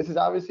 This is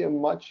obviously a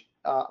much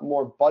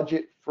more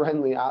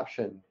budget-friendly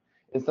option,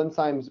 and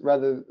sometimes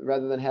rather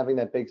than having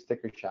that big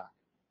sticker shock.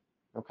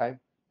 Okay.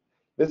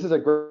 This is a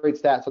great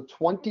stat. So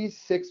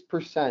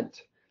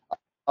 26%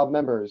 of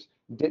members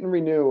didn't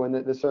renew in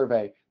the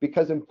survey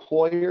because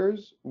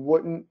employers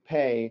wouldn't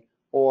pay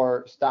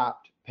or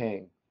stopped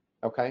paying,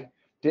 okay?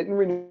 Didn't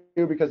renew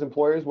because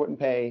employers wouldn't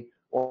pay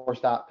or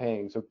stop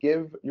paying. So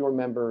give your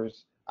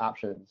members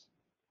options.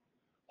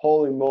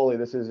 Holy moly,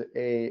 this is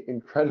a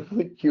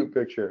incredibly cute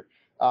picture.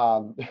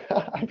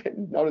 I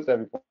didn't notice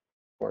that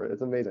before.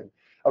 It's amazing.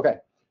 Okay,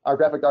 our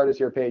graphic artist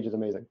here, Paige, is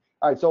amazing.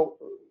 All right, so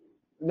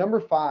number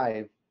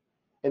 5,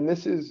 and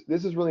this is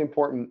really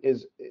important,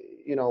 is,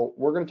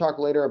 we're going to talk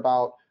later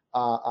about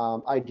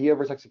idea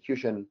versus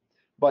execution,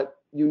 but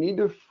you need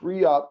to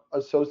free up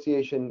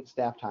association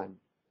staff time.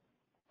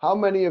 How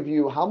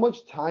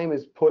much time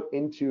is put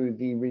into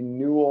the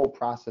renewal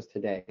process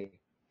today?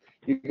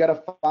 You got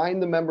to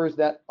find the members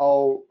that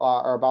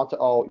are about to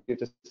owe. You have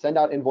to send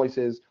out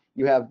invoices.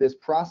 You have this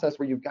process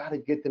where you've got to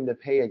get them to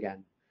pay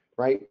again,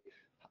 right?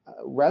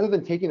 Rather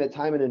than taking the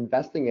time and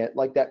investing it,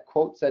 like that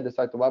quote said to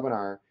start the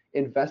webinar,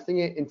 investing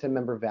it into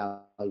member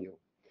value.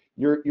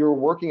 You're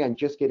working on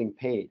just getting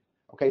paid.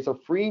 Okay, so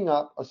freeing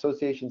up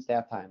association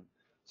staff time.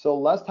 So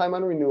less time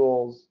on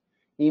renewals,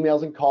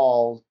 emails and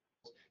calls,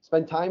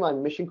 spend time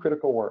on mission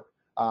critical work.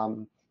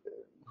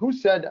 Who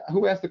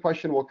asked the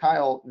question, well,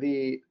 Kyle,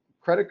 the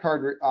credit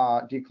card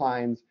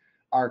declines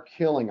are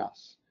killing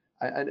us.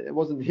 It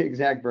wasn't the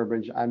exact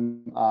verbiage.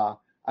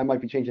 I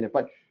might be changing it,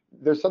 but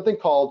there's something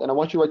called, and I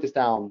want you to write this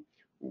down,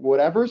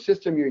 whatever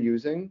system you're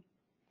using,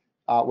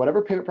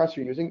 whatever payment processor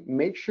you're using,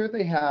 make sure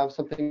they have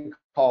something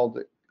called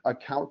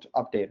account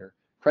updater,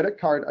 credit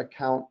card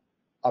account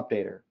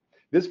updater.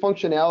 This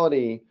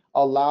functionality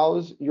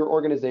allows your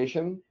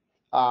organization,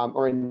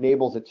 or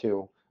enables it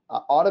to,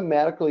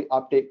 automatically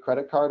update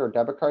credit card or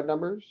debit card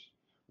numbers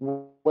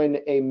when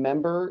a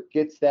member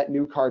gets that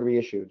new card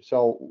reissued.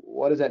 So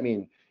what does that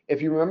mean?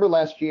 If you remember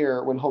last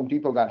year when Home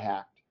Depot got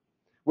hacked,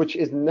 which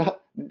is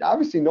not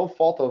obviously no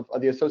fault of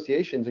the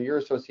associations or your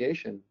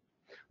association,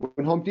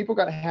 when Home Depot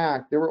got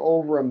hacked, there were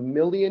over 1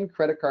 million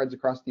credit cards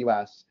across the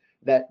US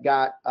that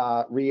got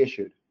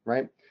reissued,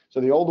 right? So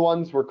the old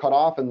ones were cut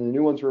off and the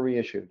new ones were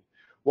reissued.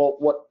 Well,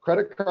 what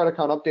credit card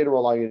account updater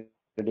will allow you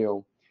to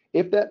do,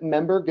 if that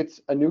member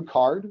gets a new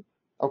card,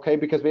 okay,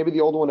 because maybe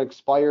the old one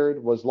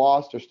expired, was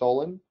lost or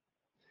stolen,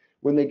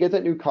 when they get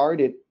that new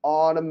card, it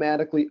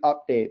automatically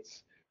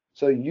updates.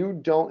 So you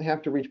don't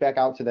have to reach back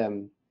out to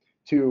them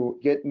to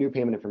get new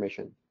payment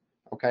information,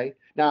 okay?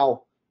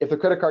 Now, if the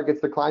credit card gets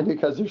declined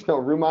because there's no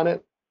room on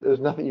it, there's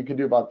nothing you can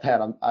do about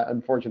that,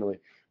 unfortunately.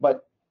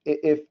 But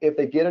if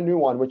they get a new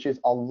one, which is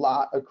a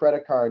lot of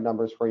credit card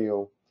numbers for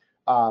you,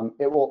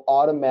 it will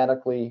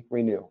automatically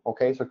renew,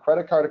 okay? So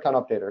credit card account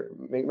updater,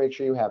 make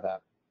sure you have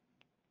that.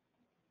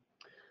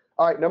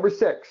 All right, number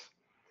 6,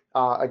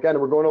 again,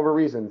 we're going over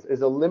reasons,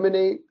 is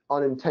eliminate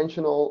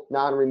unintentional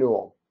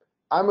non-renewal.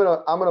 I'm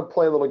gonna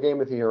play a little game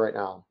with you here right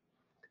now.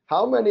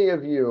 How many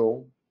of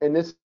you, and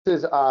this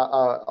is, a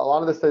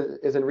lot of this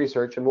is in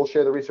research, and we'll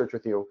share the research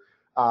with you,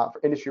 for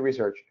industry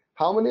research.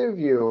 How many of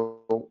you,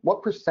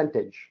 what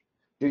percentage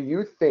do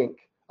you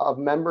think of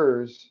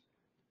members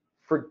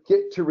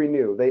forget to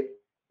renew? They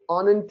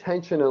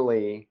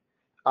unintentionally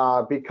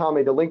become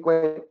a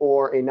delinquent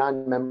or a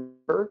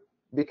non-member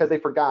because they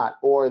forgot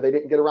or they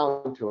didn't get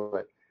around to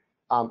it.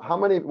 How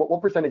many,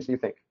 what percentage do you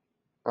think?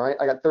 All right,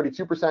 I got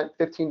 32%,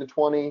 15 to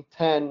 20,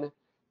 10,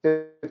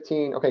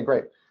 15. Okay,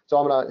 great. So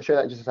I'm gonna share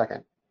that in just a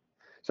second.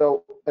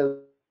 So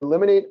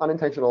eliminate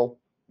unintentional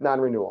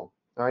non-renewal.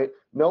 All right,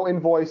 no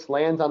invoice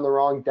lands on the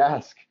wrong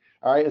desk.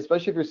 All right,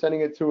 especially if you're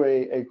sending it to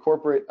a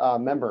corporate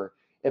member.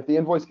 If the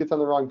invoice gets on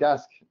the wrong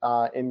desk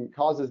and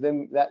causes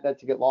them that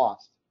to get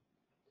lost.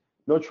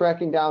 No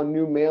tracking down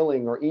new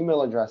mailing or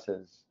email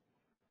addresses.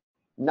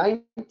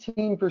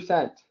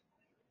 19%.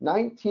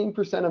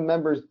 19% of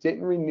members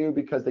didn't renew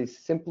because they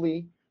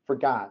simply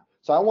forgot.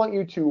 So I want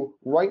you to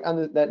write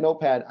on that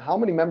notepad, how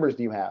many members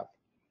do you have?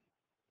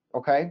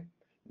 Okay.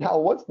 Now,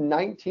 what's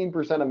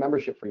 19% of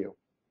membership for you?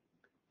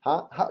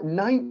 Huh?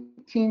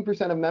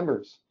 19% of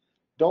members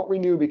don't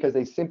renew because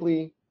they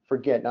simply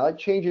forget. Now, that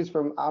changes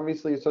from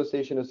obviously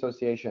association to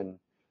association,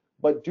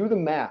 but do the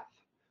math.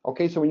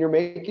 Okay, so when you're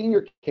making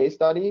your case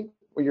study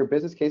or your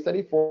business case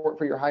study for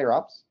your higher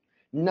ups,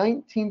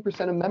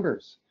 19% of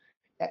members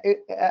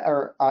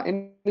or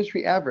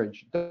industry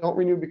average don't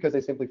renew because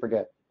they simply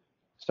forget.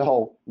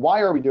 So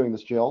why are we doing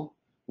this, Jill?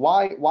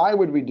 Why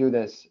would we do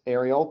this,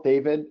 Ariel,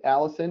 David,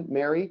 Allison,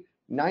 Mary?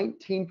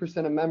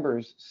 19% of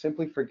members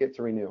simply forget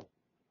to renew.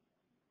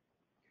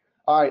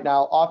 All right,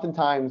 now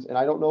oftentimes, and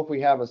I don't know if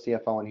we have a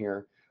CFO in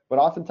here, but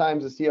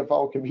oftentimes the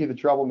CFO can be the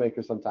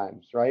troublemaker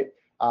sometimes, right?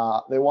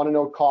 They want to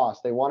know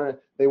cost. They want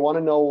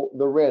to know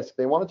the risk.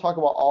 They want to talk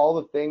about all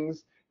the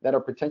things that are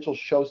potential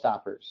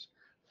showstoppers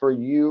for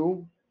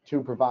you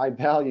to provide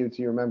value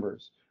to your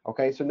members.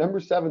 Okay, so number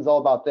 7 is all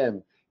about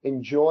them.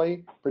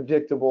 Enjoy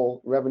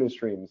predictable revenue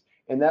streams.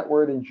 And that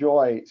word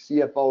enjoy,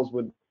 CFOs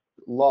would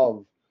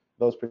love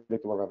those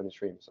predictable revenue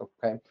streams.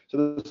 Okay,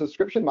 so the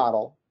subscription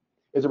model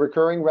is a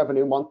recurring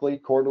revenue, monthly,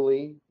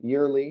 quarterly,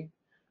 yearly,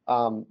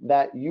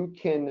 that you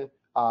can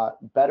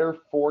better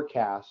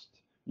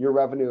forecast your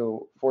revenue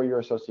for your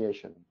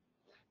association.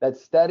 That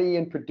steady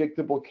and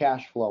predictable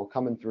cash flow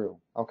coming through,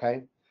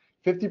 okay?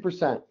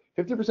 50%.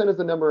 50% is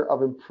the number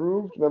of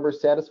improved member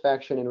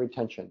satisfaction and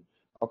retention,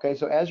 okay?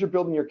 So as you're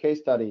building your case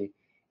study,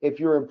 if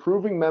you're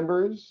improving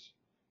members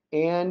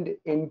and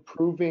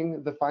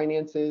improving the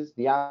finances,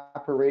 the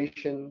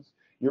operations,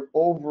 your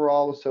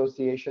overall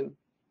association,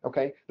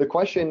 okay? The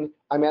question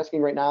I'm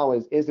asking right now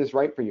is this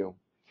right for you?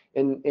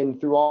 And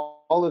through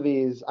all of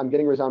these, I'm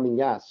getting resounding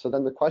yes. So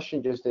then the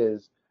question just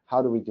is,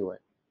 how do we do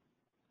it?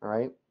 All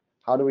right,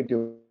 how do we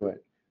do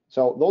it?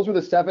 So those are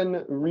the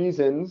 7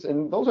 reasons,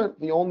 and those aren't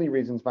the only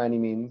reasons by any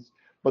means,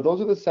 but those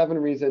are the 7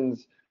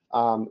 reasons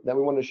that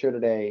we want to share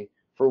today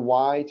for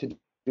why to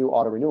do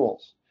auto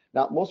renewals.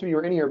 Now, most of you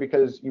are in here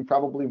because you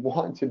probably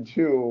want to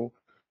do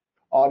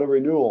auto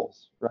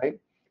renewals, right?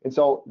 And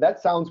so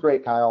that sounds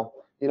great, Kyle.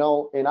 You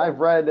know, and I've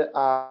read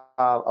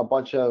a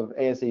bunch of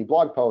ASE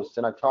blog posts,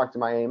 and I've talked to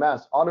my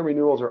AMS. Auto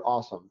renewals are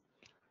awesome,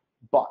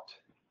 but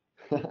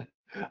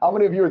how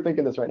many of you are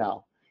thinking this right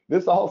now?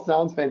 This all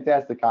sounds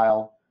fantastic,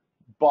 Kyle,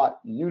 but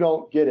you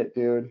don't get it,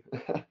 dude.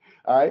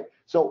 All right.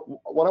 So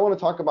what I want to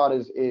talk about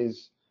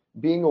is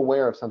being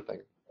aware of something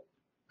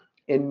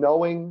and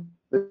knowing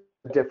the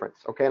difference.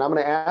 Okay. And I'm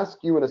going to ask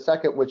you in a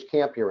second which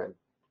camp you're in,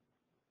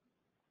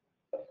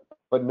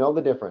 but know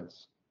the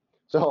difference.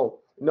 So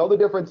know the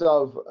difference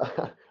of,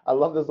 I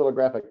love this little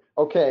graphic.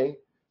 Okay.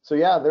 So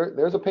yeah,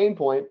 there's a pain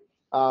point.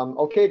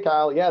 Okay,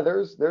 Kyle. Yeah,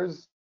 there's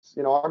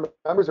our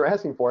members are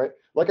asking for it.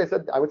 Like I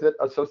said, I went to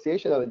that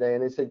association the other day,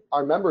 and they said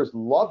our members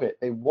love it.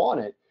 They want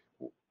it.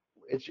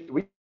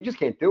 We just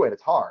can't do it.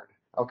 It's hard.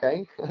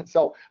 Okay.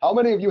 So how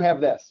many of you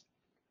have this?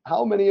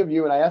 How many of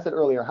you, and I asked it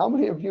earlier, how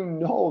many of you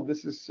know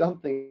this is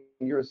something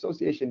your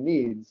association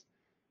needs,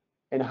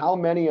 and how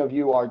many of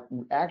you are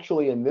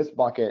actually in this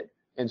bucket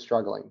and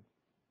struggling?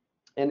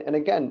 And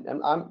again,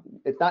 I'm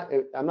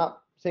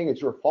not saying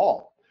it's your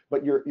fault,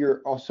 but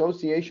your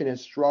association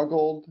has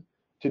struggled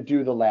to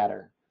do the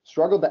latter,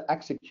 struggled to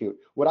execute.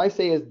 What I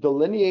say is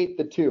delineate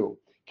the two.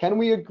 Can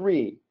we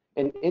agree?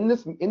 And in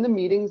the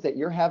meetings that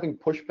you're having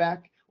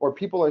pushback, or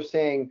people are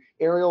saying,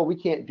 Ariel, we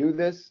can't do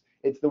this.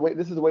 This is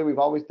the way we've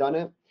always done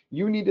it.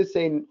 You need to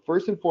say,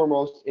 first and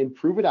foremost, and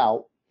prove it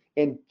out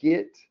and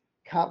get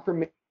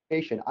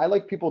confirmation. I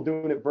like people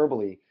doing it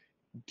verbally.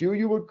 Do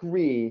you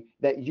agree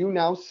that you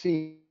now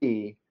see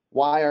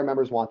why our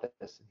members want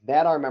this,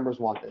 that our members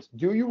want this?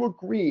 Do you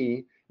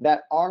agree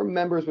that our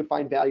members would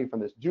find value from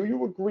this? Do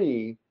you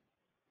agree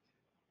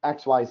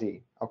X, Y,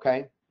 Z,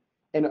 okay?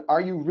 And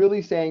are you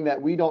really saying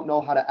that we don't know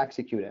how to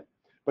execute it?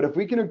 But if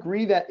we can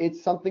agree that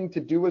it's something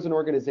to do as an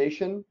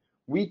organization,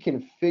 we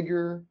can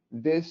figure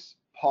this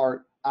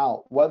part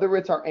out. Whether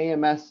it's our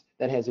AMS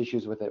that has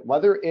issues with it,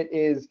 whether it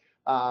is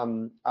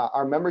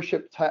our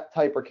membership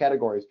type or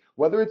categories,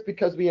 whether it's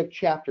because we have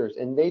chapters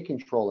and they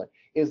control it,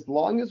 as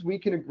long as we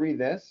can agree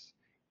this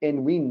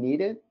and we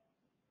need it,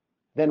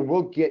 then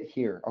we'll get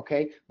here,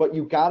 okay? But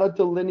you gotta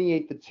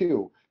delineate the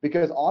two,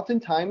 because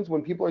oftentimes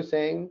when people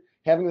are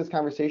having this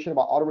conversation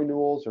about auto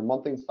renewals or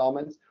monthly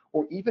installments,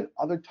 or even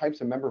other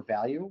types of member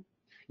value,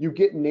 you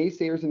get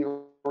naysayers in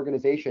the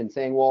organization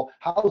saying, well,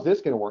 how's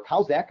this gonna work?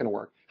 How's that gonna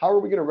work? How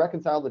are we gonna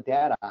reconcile the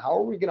data? How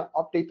are we gonna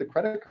update the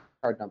credit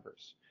card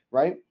numbers,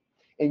 right?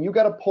 And you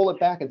gotta pull it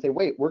back and say,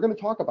 wait, we're gonna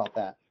talk about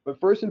that. But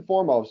first and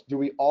foremost, do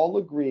we all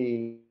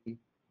agree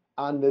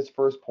on this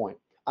first point?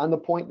 On the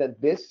point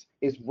that this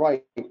is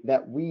right,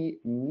 that we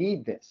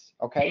need this,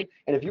 okay?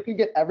 And if you can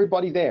get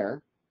everybody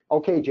there,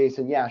 okay,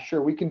 Jason, yeah,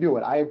 sure, we can do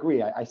it. I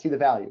agree, I see the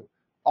value.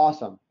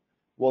 Awesome.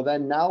 Well,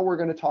 then now we're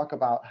gonna talk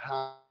about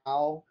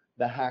how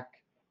the heck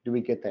do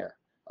we get there,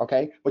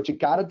 okay? But you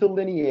gotta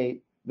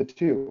delineate the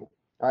two.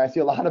 All right, I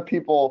see a lot of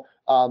people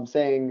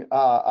saying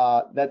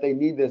that they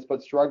need this,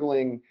 but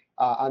struggling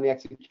on the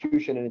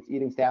execution, and it's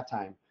eating staff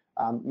time.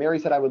 Mary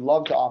said, I would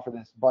love to offer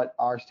this, but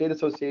our state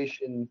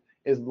association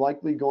is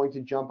likely going to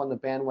jump on the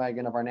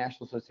bandwagon of our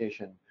national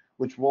association,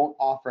 which won't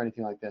offer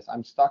anything like this.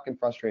 I'm stuck and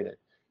frustrated.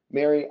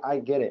 Mary, I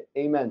get it.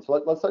 Amen.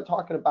 So let's start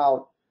talking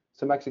about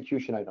some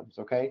execution items,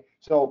 okay?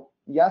 So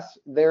yes,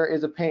 there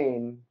is a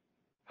pain.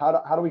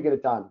 How do we get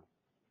it done?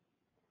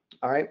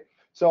 All right.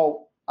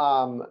 So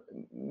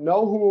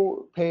know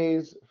who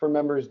pays for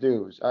members'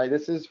 dues. All right.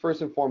 This is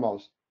first and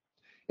foremost.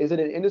 Is it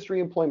an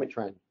industry employment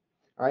trend?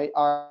 All right.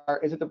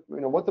 Is it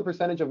what's the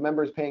percentage of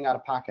members paying out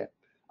of pocket?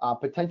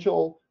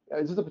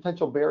 Is this a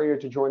potential barrier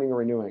to joining or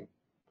renewing?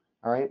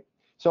 All right.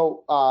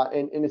 So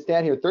in the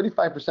stat here,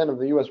 35% of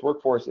the U.S.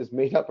 workforce is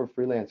made up of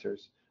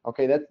freelancers.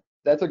 Okay,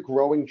 that's a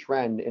growing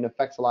trend and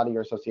affects a lot of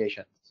your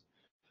associations.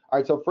 All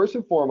right. So first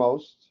and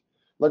foremost,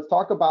 let's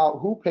talk about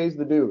who pays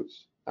the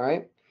dues. All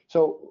right.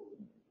 So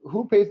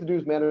who pays the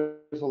dues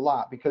matters a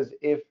lot, because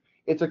if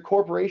it's a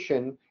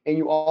corporation and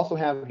you also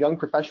have young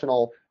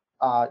professional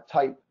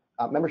type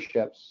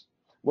memberships,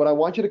 what I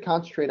want you to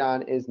concentrate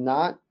on is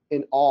not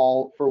an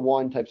all for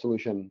one type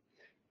solution.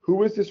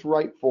 Who is this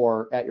right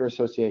for at your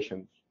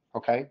association?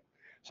 Okay.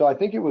 So I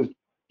think it was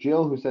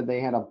Jill who said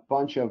they had a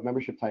bunch of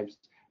membership types,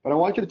 but I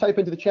want you to type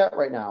into the chat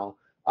right now,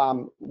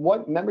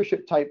 what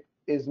membership type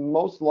is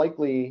most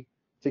likely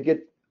to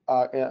get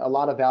a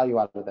lot of value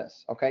out of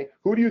this, okay?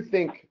 Who do you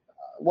think,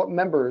 what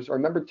members or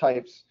member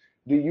types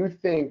do you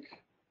think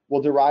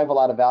will derive a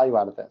lot of value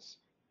out of this?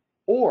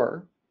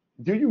 Or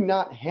do you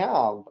not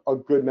have a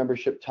good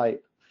membership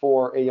type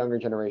for a younger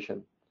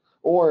generation?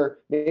 Or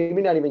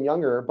maybe not even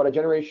younger, but a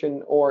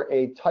generation or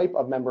a type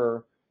of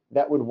member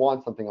that would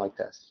want something like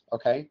this,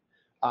 okay?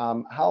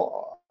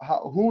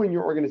 Who in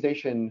your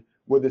organization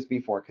would this be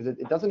for? Because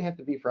it doesn't have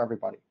to be for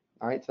everybody,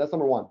 all right? So that's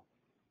number one.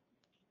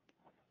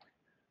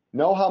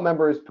 Know how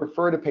members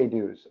prefer to pay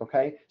dues,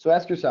 okay? So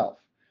ask yourself,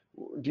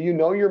 do you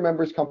know your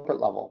members'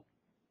 comfort level?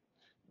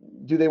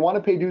 Do they want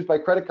to pay dues by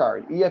credit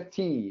card,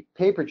 EFT,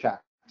 paper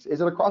checks? Is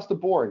it across the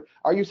board?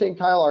 Are you saying,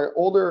 Kyle, our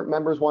older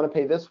members want to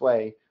pay this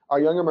way, our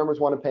younger members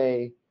want to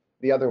pay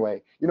the other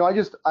way? You know,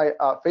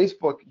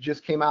 Facebook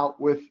just came out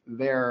with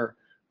their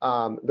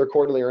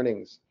quarterly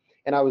earnings,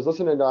 and I was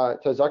listening to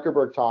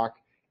Zuckerberg talk,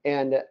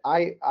 and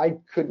I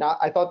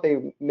thought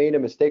they made a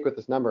mistake with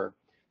this number.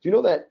 Do you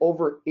know that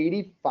over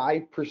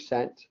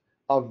 85%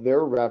 of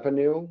their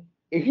revenue,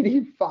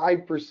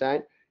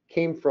 85%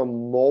 came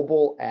from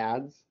mobile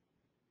ads?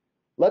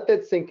 Let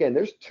that sink in.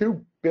 There's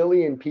 2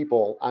 billion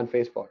people on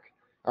Facebook,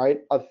 all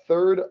right? A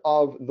third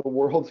of the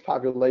world's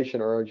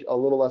population, or a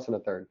little less than a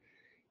third.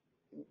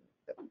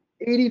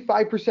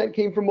 85%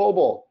 came from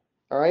mobile,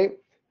 all right?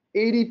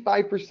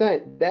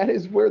 85%, that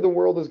is where the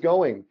world is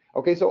going.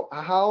 Okay, so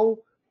how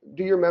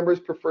do your members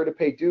prefer to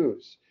pay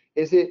dues?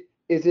 Is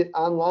it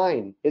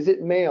online? Is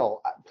it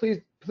mail?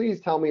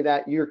 Please tell me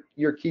that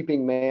you're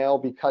keeping mail,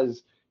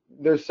 because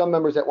there's some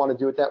members that want to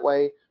do it that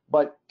way,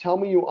 but tell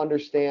me you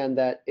understand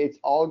that it's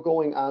all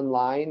going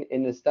online,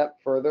 and a step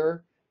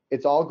further,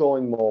 it's all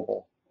going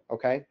mobile,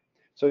 okay?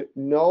 So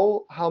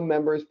know how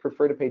members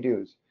prefer to pay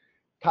dues.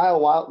 Kyle,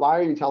 why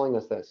are you telling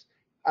us this?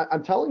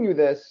 I'm telling you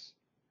this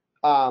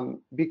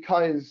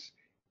because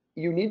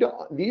you need to,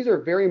 these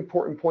are very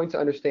important points to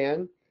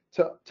understand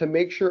to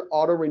make sure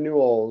auto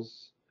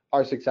renewals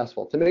are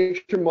successful, to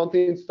make sure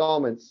monthly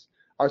installments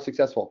are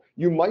successful.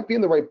 You might be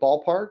in the right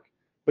ballpark,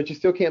 but you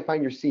still can't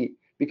find your seat,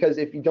 because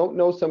if you don't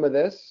know some of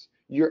this,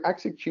 your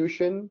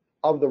execution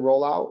of the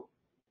rollout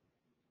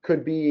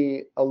could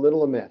be a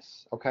little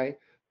amiss, okay?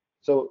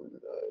 So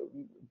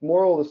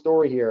moral of the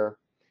story here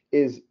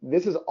is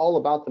this is all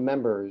about the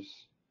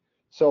members.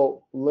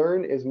 So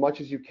learn as much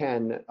as you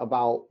can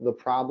about the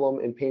problem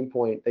and pain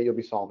point that you'll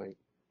be solving.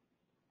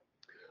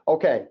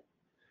 Okay,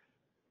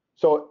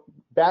 so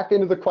back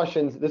into the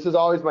questions. This is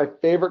always my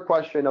favorite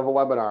question of a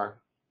webinar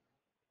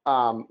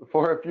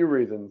for a few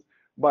reasons.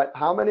 But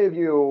how many of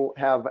you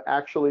have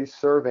actually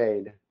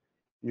surveyed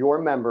your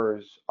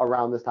members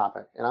around this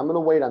topic? And I'm going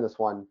to wait on this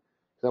one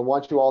because I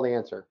want you all to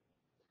answer.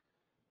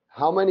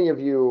 How many of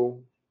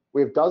you,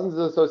 we have dozens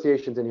of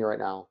associations in here right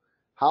now.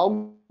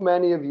 How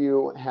many of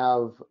you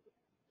have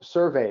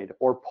surveyed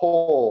or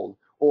polled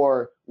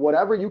or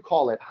whatever you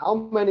call it? How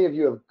many of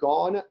you have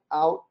gone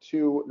out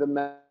to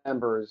the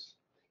members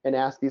and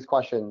asked these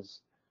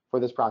questions for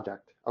this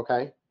project?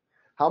 Okay.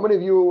 How many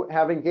of you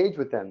have engaged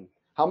with them?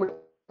 How many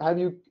have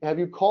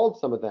you called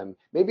some of them?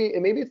 Maybe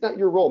it's not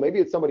your role, maybe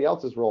it's somebody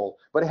else's role,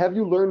 but have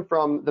you learned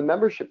from the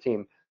membership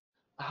team?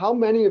 How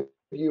many of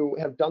you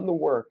have done the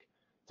work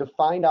to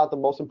find out the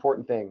most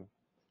important thing?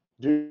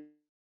 Do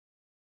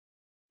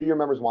your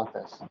members want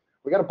this?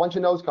 We got a bunch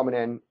of no's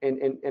coming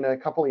in a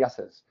couple of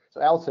yeses.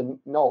 So Allison,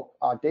 no.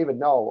 David,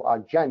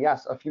 no. Jen,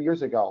 yes, a few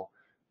years ago.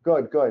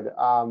 Good.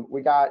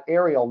 We got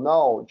Ariel,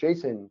 no.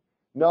 Jason,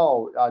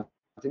 no.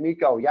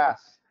 D'Amico,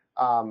 yes.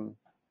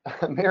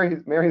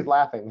 Mary's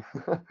laughing.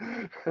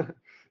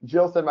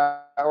 Jill said, my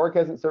org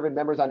hasn't surveyed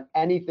members on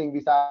anything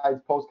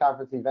besides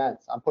post-conference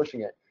events. I'm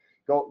pushing it.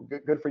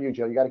 Good for you,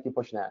 Jill. You got to keep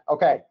pushing that.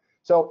 Okay,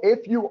 so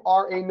if you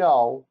are a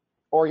no,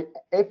 or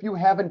if you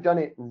haven't done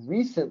it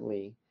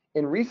recently,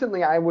 and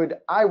recently I would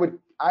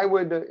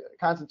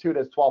constitute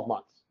as 12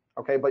 months.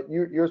 Okay, but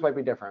yours might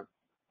be different.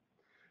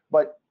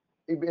 But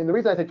and the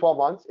reason I say 12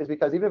 months is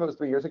because even if it was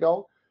 3 years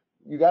ago,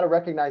 you got to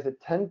recognize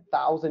that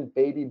 10,000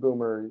 baby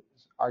boomers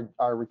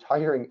are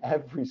retiring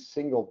every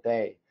single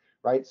day,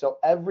 right? So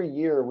every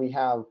year we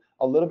have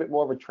a little bit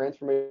more of a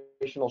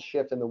transformational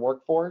shift in the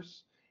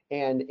workforce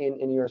and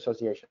in your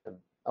association,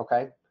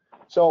 okay?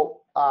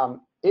 So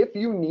if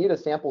you need a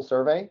sample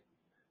survey,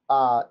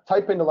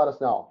 type in to let us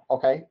know,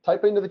 okay?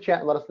 Type into the chat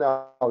and let us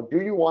know,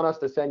 do you want us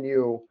to send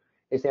you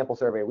a sample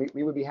survey?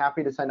 We would be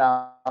happy to send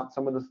out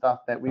some of the stuff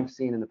that we've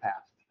seen in the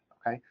past,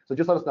 okay? So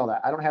just let us know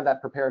that. I don't have that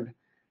prepared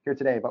here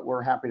today, but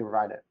we're happy to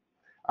provide it.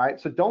 All right,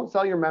 so don't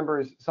sell your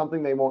members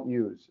something they won't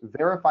use.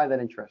 Verify that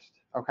interest,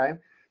 okay?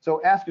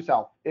 So ask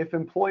yourself, if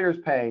employers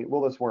pay,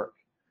 will this work?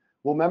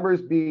 Will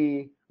members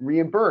be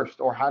reimbursed,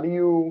 or how do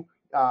you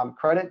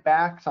credit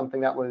back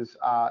something that was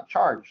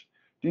charged?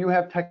 Do you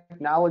have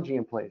technology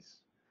in place?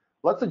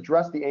 Let's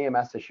address the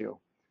AMS issue.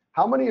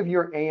 How many of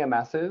your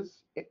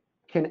AMSs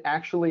can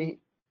actually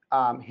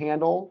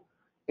handle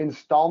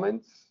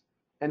installments,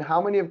 and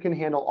how many of them can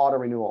handle auto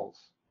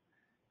renewals?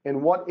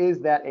 And what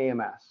is that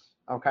AMS,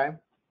 okay?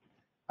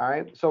 All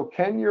right, so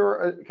can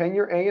your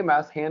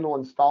AMS handle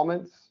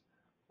installments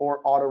or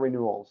auto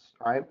renewals,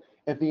 all right?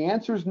 If the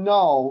answer is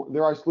no,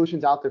 there are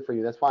solutions out there for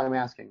you. That's why I'm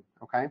asking,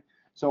 okay?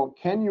 So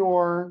can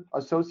your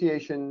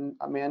association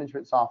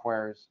management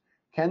softwares,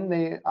 can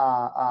they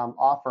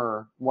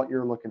offer what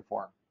you're looking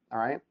for, all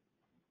right?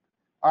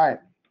 All right.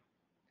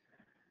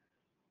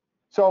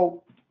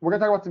 So we're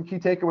gonna talk about some key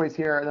takeaways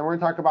here, and then we're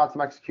gonna talk about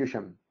some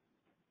execution.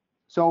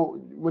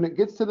 So when it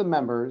gets to the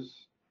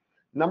members,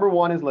 number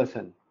one is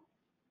listen.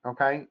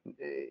 Okay,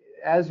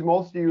 as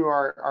most of you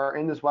are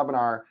in this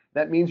webinar,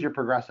 that means you're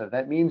progressive.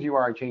 That means you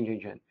are a change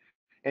agent.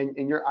 And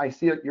I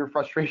see your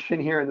frustration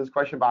here in this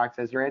question box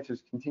as your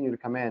answers continue to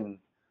come in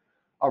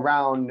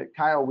around,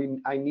 Kyle,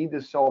 I need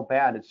this so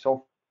bad. It's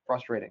so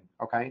frustrating.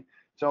 Okay,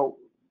 so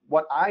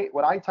what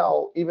I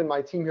tell even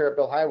my team here at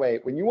Bill Highway,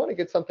 when you want to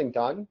get something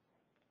done,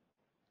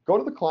 go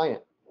to the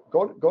client,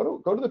 go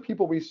to the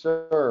people we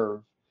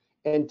serve,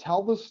 and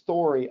tell the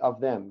story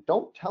of them.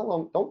 Don't tell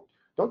them,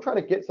 don't try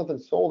to get something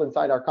sold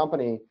inside our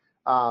company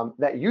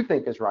that you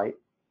think is right.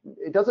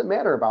 It doesn't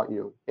matter about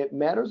you. It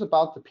matters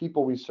about the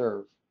people we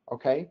serve,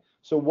 okay?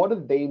 So what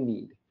do they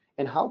need?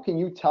 And how can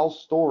you tell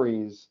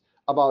stories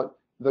about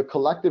the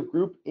collective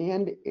group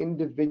and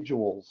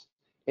individuals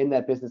in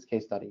that business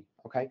case study,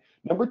 okay?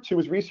 Number two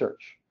is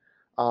research.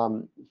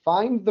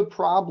 Find the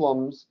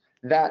problems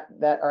that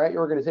are at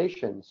your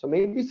organization. So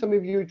maybe some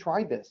of you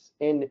tried this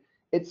and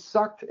it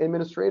sucked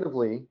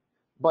administratively,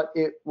 but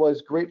it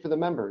was great for the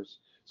members.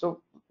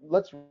 So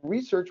let's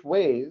research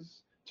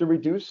ways to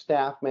reduce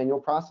staff manual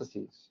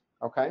processes,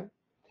 okay?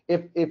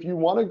 If you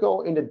want to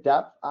go into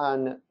depth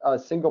on a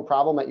single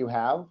problem that you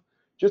have,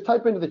 just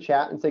type into the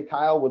chat and say,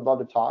 Kyle would love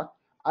to talk.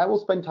 I will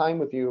spend time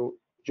with you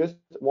just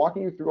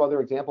walking you through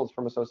other examples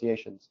from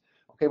associations,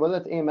 okay? Whether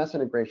that's AMS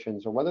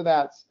integrations or whether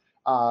that's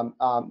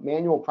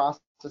manual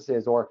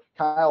processes, or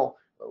Kyle,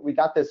 we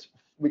got this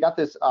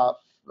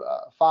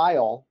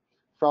file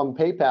from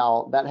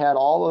PayPal that had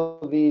all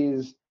of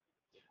these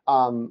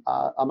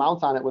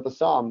amounts on it with a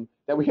sum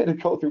that we had to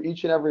go through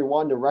each and every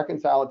one to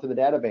reconcile it to the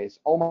database.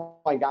 Oh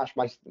my gosh,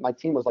 my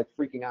team was like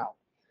freaking out.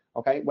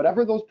 Okay,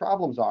 whatever those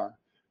problems are,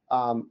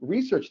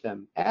 research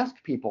them,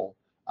 ask people,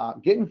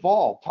 get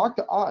involved, talk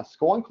to us,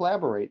 go and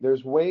collaborate.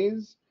 There's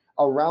ways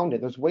around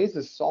it. There's ways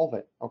to solve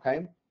it.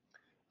 Okay.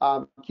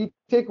 Key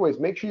takeaways: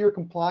 make sure you're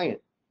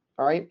compliant.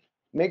 All right.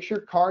 Make sure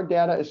card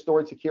data is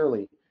stored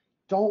securely.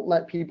 Don't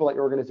let people at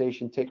your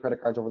organization take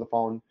credit cards over the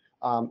phone.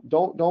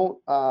 Don't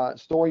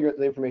store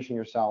the information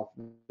yourself.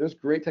 There's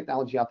great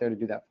technology out there to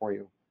do that for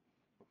you.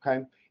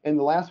 Okay. And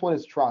the last one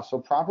is trust. So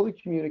properly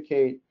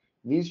communicate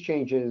these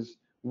changes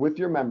with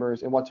your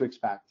members and what to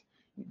expect.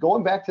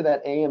 Going back to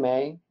that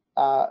AMA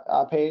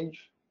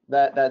page,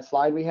 that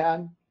slide we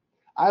had,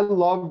 I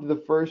loved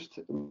the first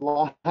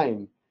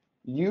line.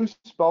 You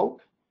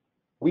spoke,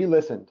 we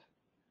listened.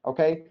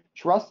 Okay.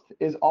 Trust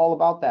is all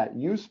about that.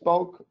 You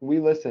spoke, we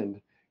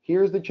listened.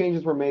 Here's the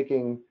changes we're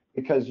making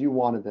because you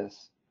wanted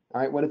this.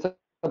 All right. When it's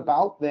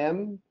about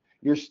them,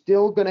 you're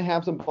still going to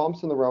have some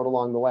bumps in the road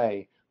along the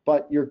way,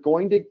 but you're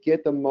going to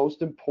get the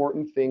most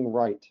important thing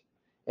right.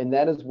 And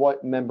that is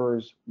what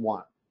members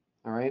want.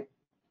 All right.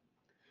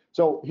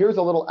 So here's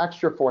a little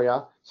extra for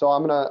you. So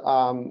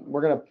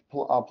we're gonna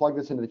plug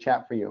this into the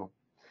chat for you.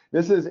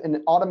 This is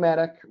an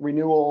automatic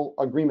renewal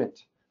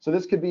agreement. So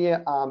this could be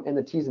in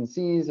the T's and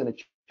C's and a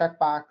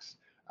checkbox.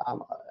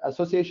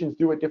 Associations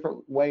do it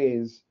different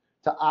ways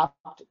to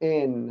opt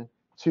in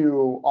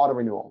to auto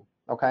renewal.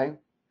 Okay.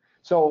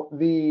 So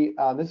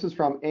this is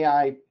from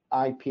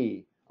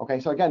AIIP. Okay.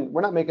 So again,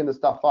 we're not making this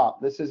stuff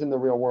up. This is in the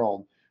real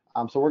world.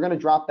 So we're going to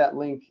drop that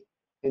link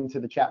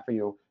into the chat for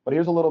you. But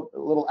here's a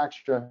little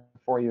extra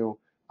for you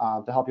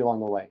to help you along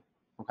the way.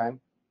 Okay.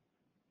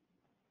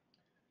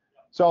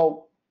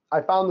 So I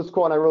found this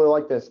quote and I really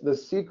like this. The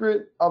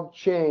secret of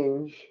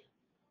change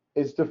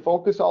is to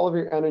focus all of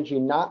your energy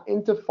not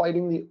into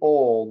fighting the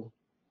old,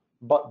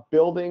 but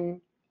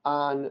building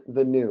on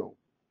the new.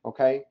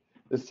 Okay.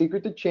 The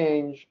secret to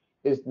change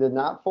is to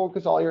not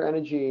focus all your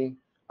energy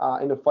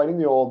into fighting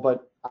the old,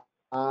 but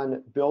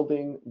on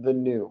building the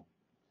new.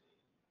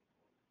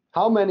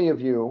 How many of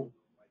you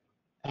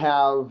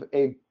have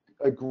a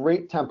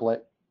great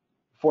template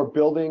for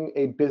building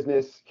a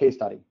business case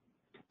study?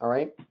 All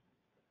right.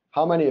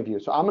 How many of you?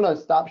 So I'm going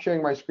to stop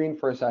sharing my screen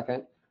for a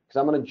second because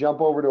I'm going to jump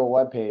over to a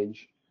web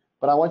page,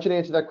 but I want you to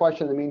answer that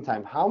question in the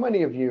meantime. How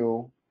many of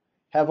you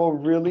have a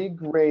really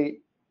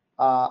great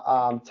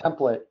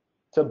template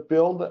to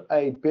build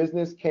a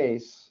business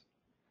case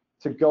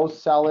to go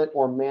sell it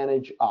or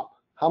manage up?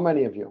 How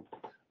many of you?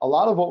 A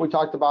lot of what we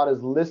talked about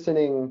is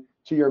listening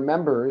to your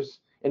members,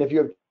 and if you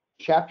have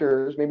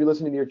chapters, maybe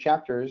listening to your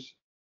chapters,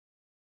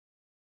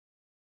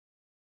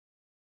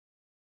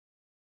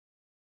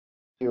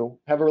 you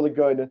have a really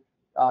good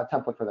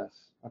template for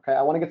this. Okay,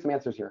 I want to get some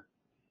answers here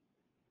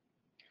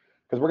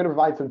because we're going to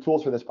provide some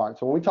tools for this part.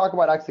 So when we talk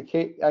about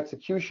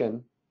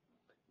execution,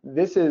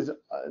 this is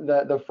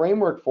the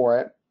framework for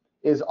it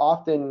is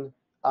often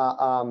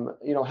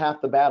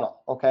half the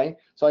battle. Okay,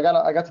 so I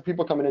got some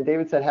people coming in.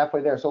 David said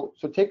halfway there. So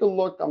take a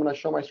look. I'm going to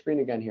show my screen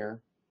again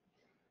here.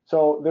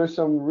 So there's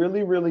some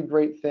really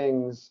great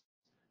things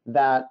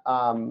that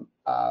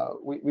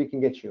we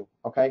can get you.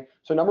 Okay,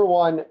 so number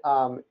one,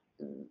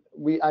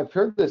 I've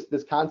heard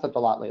this concept a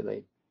lot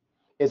lately,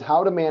 is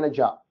how to manage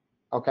up.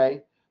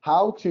 Okay,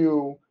 how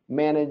to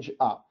manage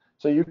up.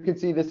 So you can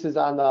see this is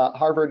on the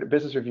Harvard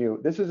Business Review.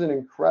 This is an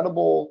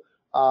incredible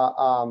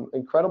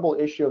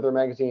issue of their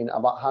magazine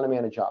about how to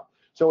manage up.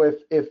 So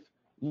if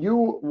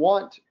you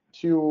want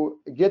to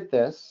get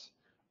this,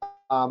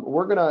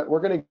 we're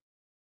gonna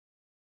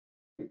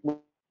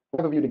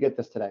of you to get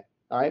this today.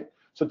 All right.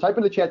 So type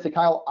in the chat, say,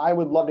 Kyle, I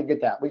would love to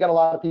get that. We got a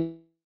lot of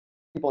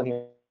people in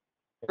here.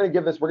 We're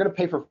gonna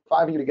pay for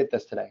 5 of you to get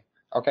this today.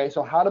 Okay.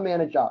 So how to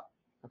manage up.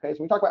 Okay.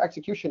 So we talk about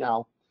execution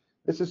now.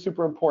 This is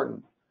super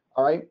important.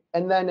 All right.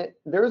 And then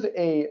there's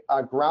a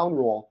ground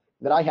rule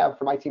that I have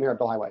for my team here at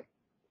Bill Highway.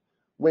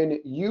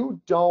 When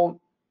you don't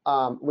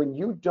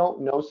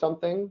know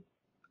something,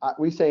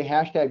 we say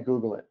hashtag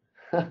Google it.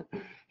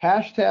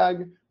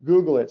 Hashtag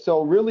Google it.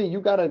 So really, you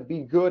got to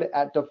be good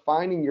at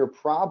defining your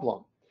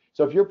problem.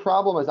 So if your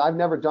problem is I've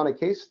never done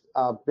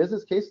a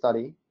business case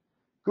study,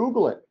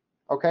 Google it.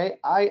 Okay.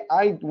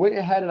 I went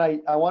ahead and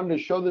I wanted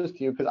to show this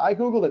to you because I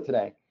Googled it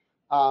today,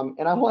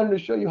 and I wanted to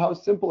show you how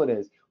simple it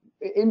is.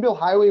 In Bill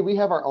Highway, we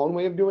have our own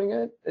way of doing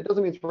it. It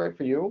doesn't mean it's right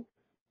for you,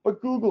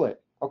 but Google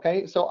it.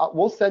 Okay. So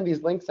we'll send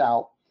these links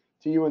out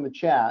to you in the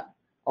chat.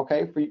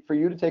 Okay, for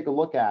you to take a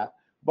look at.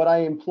 But I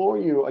implore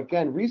you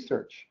again,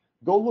 research.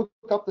 Go look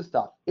up the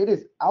stuff. It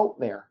is out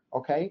there,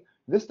 okay?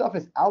 This stuff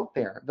is out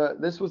there.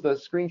 This was the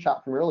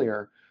screenshot from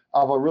earlier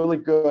of a really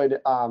good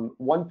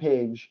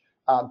one-page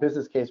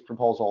business case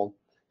proposal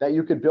that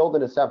you could build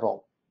into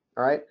several,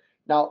 all right?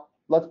 Now,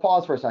 let's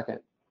pause for a second.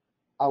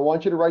 I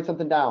want you to write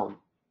something down,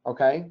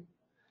 okay?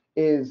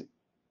 Is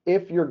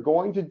if you're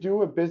going to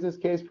do a business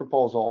case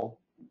proposal,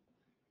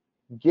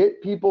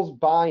 get people's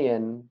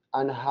buy-in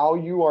on how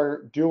you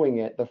are doing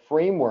it, the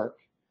framework,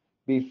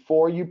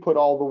 before you put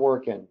all the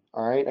work in,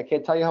 all right? I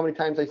can't tell you how many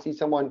times I see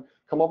someone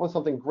come up with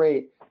something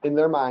great in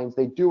their minds.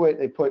 They do it,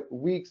 they put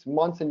weeks,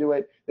 months into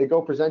it, they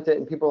go present it,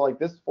 and people are like,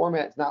 this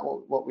format's not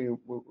what we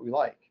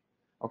like.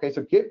 Okay,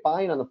 so get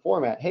buy-in on the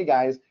format. Hey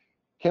guys,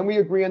 can we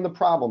agree on the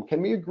problem?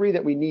 Can we agree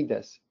that we need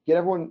this? Get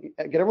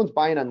everyone's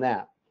buy-in on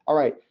that. All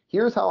right,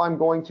 here's how I'm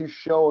going to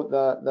show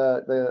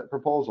the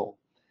proposal.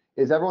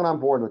 Is everyone on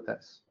board with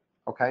this?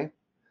 Okay.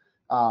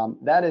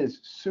 That is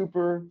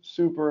super,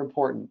 super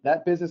important.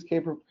 That business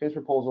case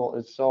proposal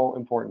is so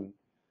important.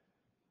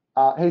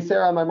 Hey,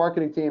 Sarah, on my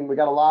marketing team, we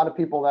got a lot of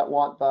people that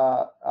want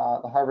the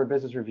Harvard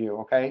Business Review,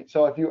 okay?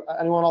 So if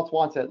anyone else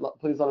wants it,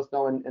 please let us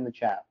know in the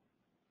chat,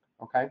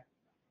 okay?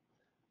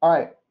 All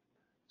right,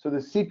 so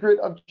the secret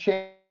of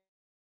change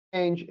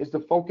is to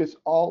focus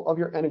all of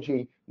your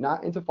energy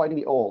not into fighting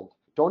the old.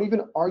 Don't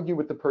even argue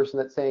with the person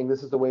that's saying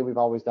this is the way we've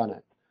always done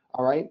it,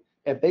 all right?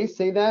 If they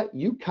say that,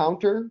 you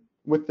counter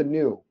with the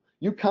new.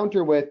 You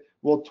counter with,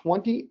 well,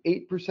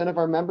 28% of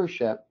our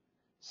membership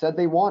said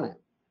they want it,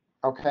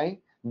 okay?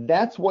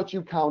 That's what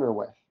you counter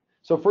with.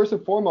 So first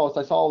and foremost,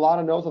 I saw a lot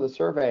of no's on the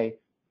survey.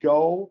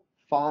 Go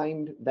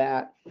find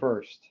that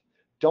first.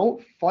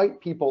 Don't fight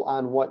people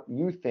on what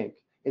you think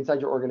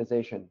inside your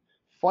organization.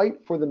 Fight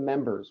for the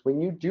members.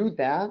 When you do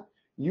that,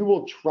 you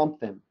will trump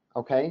them,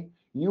 okay?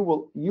 You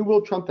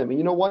will trump them. And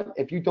you know what?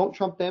 If you don't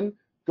trump them,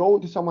 go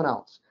to someone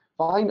else.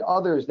 Find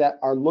others that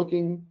are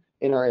looking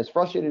and are as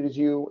frustrated as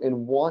you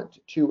and want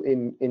to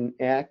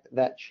enact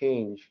that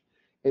change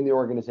in the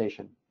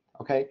organization,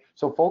 okay?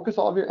 So focus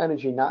all of your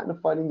energy not into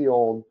fighting the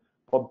old,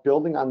 but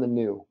building on the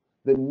new.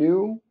 The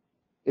new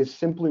is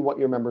simply what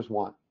your members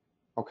want,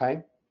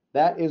 okay?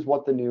 That is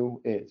what the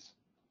new is.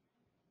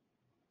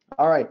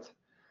 All right,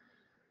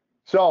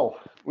 so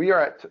we are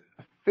at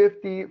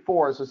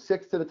 54, so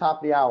 6 to the top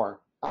of the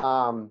hour.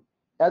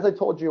 As I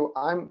told you,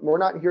 we're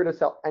not here to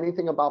sell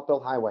anything about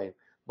Build Highway,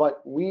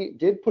 but we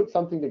did put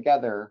something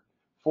together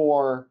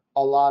for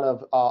a lot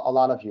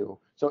of you.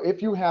 So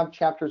if you have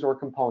chapters or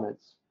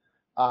components,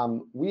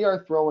 we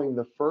are throwing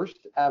the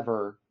first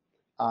ever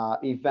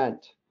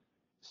event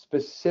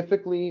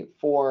specifically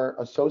for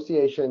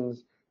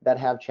associations that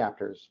have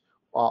chapters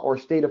or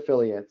state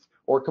affiliates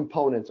or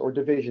components or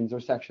divisions or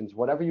sections,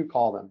 whatever you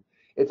call them.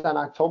 It's on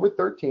October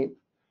 13th,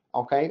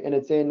 okay, and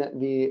it's in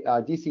the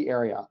DC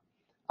area.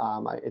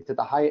 It's at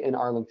the Hyatt in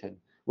Arlington.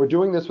 We're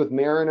doing this with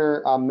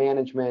Mariner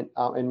Management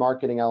and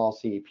Marketing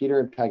LLC, Peter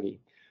and Peggy.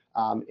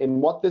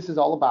 And what this is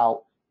all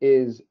about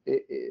is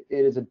it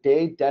is a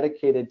day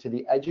dedicated to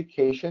the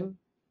education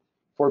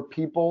for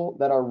people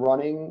that are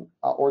running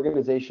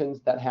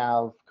organizations that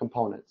have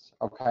components,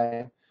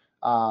 okay?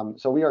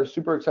 So we are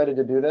super excited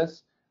to do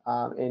this,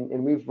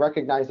 and we've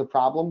recognized the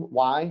problem.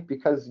 Why?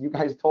 Because you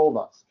guys told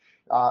us.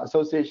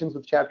 Associations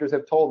with chapters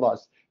have told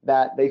us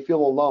that they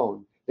feel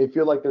alone. They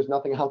feel like there's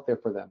nothing out there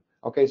for them.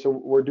 Okay, so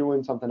we're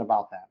doing something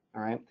about that,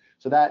 all right?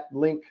 So that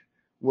link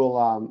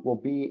will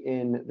be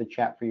in the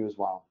chat for you as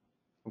well.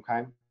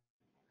 Okay.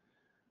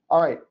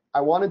 All right.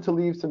 I wanted to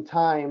leave some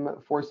time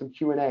for some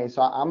Q&A.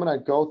 So I'm going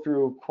to go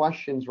through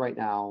questions right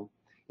now.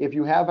 If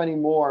you have any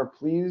more,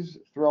 please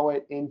throw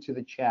it into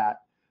the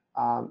chat.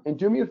 And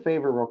do me a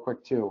favor real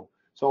quick too.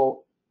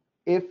 So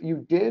if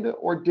you did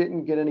or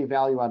didn't get any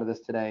value out of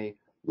this today,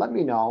 let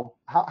me know.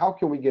 How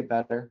can we get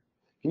better?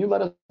 Can you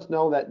let us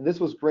know that this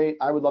was great,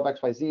 I would love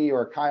XYZ,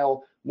 or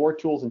Kyle, more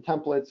tools and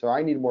templates, or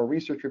I need more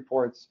research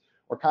reports,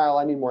 or Kyle,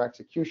 I need more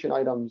execution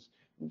items.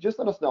 Just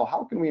let us know,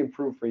 how can we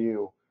improve for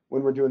you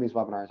when we're doing these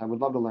webinars? I would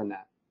love to learn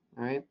that,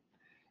 all right?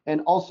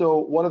 And also,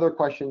 what other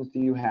questions do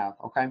you have,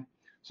 okay?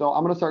 So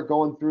I'm gonna start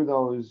going through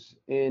those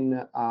in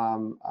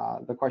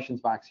the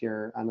questions box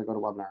here on the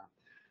GoToWebinar.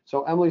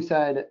 So Emily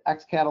said,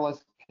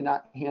 X-Catalyst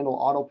cannot handle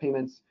auto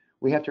payments.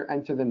 We have to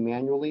enter them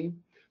manually.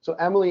 So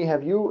Emily,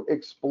 have you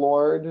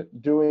explored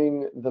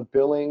doing the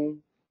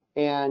billing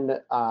and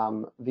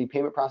the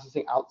payment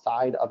processing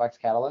outside of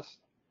X-Catalyst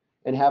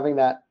and having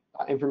that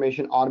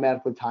information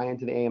automatically tie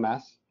into the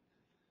AMS?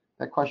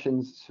 That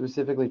question's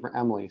specifically for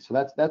Emily. So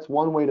that's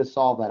one way to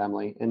solve that,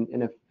 Emily. And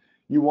if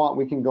you want,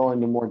 we can go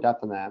into more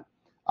depth on that.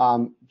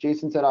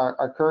 Jason said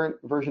our current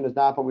version is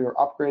not, but we are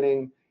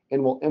upgrading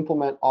and will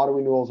implement auto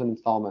renewals and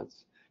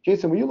installments.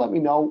 Jason, will you let me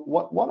know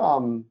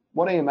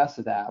what AMS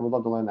is that? I would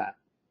love to learn that.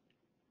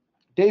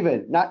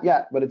 David, not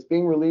yet, but it's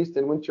being released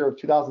in winter of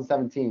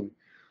 2017.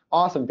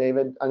 Awesome,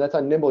 David. That's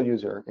a Nimble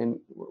user, and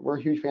we're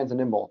huge fans of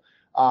Nimble.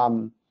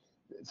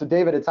 So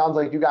David, it sounds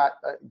like you got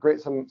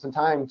some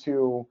time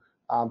to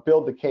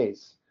build the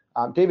case.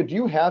 David, do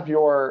you have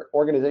your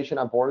organization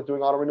on board with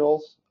doing auto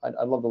renewals?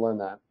 I'd love to learn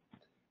that.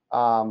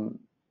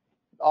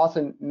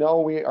 Austin,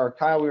 no,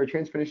 Kyle, we are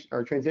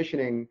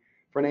transitioning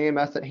for an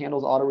AMS that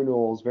handles auto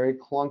renewals very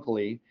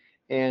clunkily,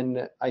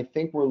 and I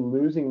think we're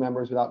losing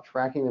members without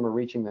tracking them or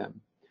reaching them.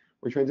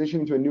 We're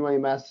transitioning to a new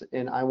AMS,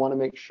 and I want to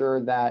make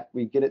sure that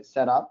we get it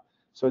set up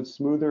so it's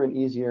smoother and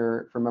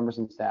easier for members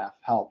and staff.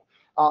 Help.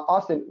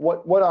 Austin,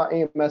 what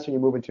AMS are you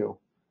moving to?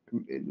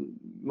 I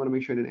want to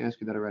make sure I didn't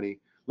ask you that already.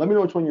 Let me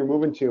know which one you're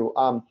moving to.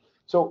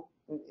 So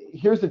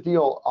here's the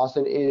deal,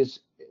 Austin, is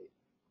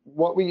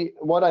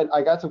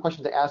I got some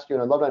questions to ask you,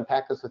 and I'd love to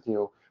unpack this with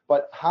you,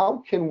 but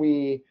how can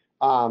we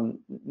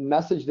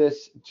message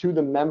this to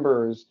the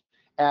members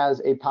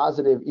as a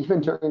positive, even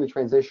during the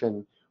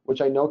transition,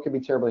 which I know can be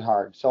terribly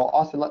hard. So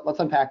Austin, let's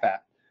unpack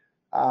that.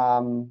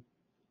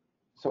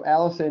 So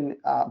Allison,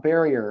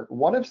 barrier,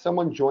 what if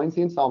someone joins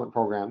the installment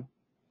program?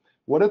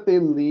 What if they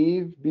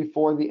leave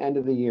before the end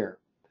of the year?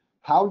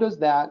 How does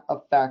that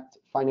affect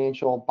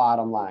financial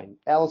bottom line?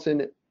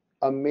 Allison,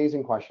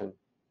 amazing question.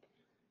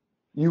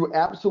 You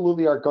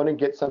absolutely are going to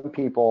get some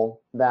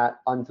people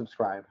that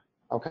unsubscribe,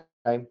 okay?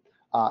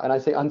 And I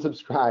say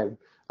unsubscribe,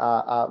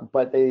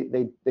 but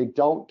they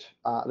don't,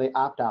 they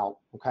opt out,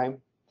 okay?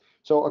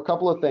 So a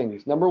couple of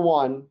things. Number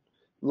one,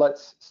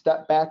 let's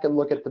step back and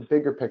look at the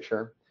bigger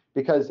picture,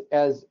 because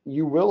as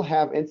you will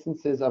have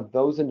instances of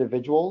those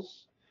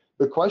individuals,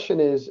 the question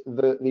is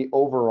the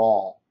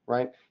overall,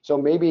 right? So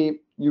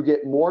maybe you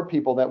get more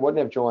people that wouldn't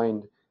have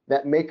joined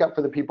that make up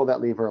for the people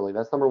that leave early.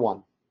 That's number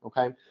one,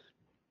 okay?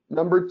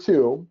 Number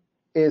two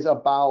is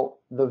about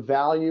the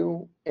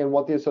value and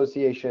what the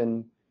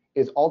association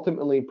is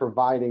ultimately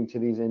providing to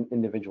these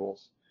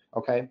individuals,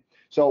 okay?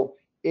 So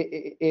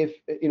if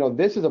you know,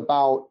 this is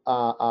about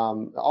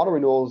auto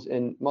renewals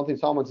and monthly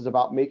installments is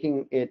about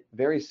making it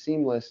very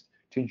seamless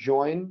to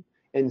join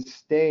and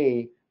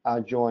stay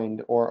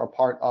joined or a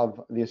part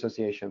of the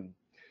association.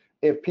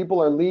 If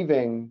people are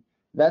leaving,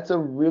 that's a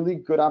really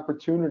good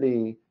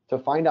opportunity to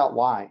find out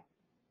why.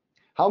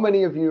 How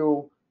many of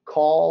you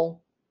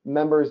call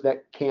members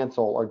that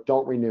cancel or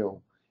don't renew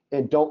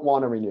and don't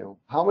want to renew?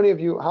 How many of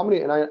you,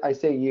 and I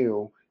say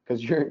you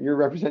because you're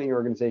representing your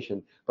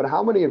organization, but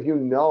how many of you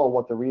know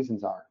what the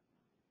reasons are?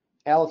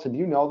 Allison, do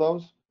you know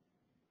those?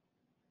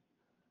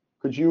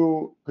 Could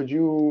you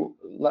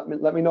let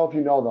me know if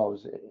you know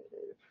those?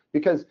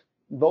 Because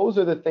those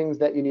are the things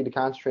that you need to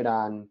concentrate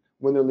on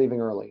when they're leaving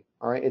early,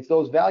 all right? It's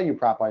those value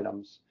prop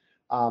items.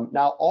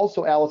 Now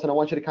also, Allison, I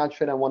want you to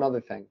concentrate on one other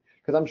thing,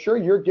 because I'm sure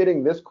you're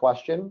getting this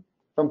question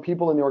from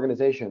people in the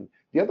organization.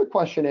 The other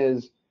question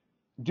is,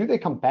 do they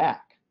come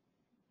back?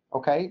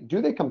 Okay,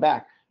 do they come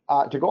back?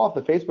 To go off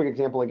the Facebook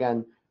example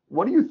again,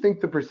 what do you think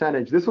the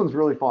percentage, this one's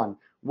really fun,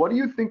 what do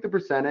you think the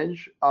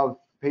percentage of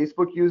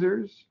Facebook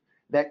users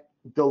that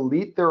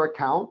delete their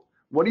account,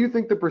 what do you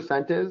think the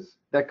percent is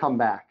that come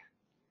back?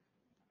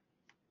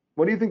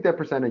 What do you think that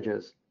percentage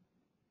is?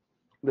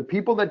 The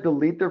people that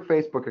delete their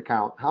Facebook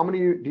account, how many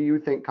do you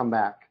think come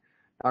back?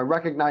 I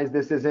recognize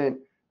this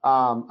isn't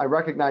a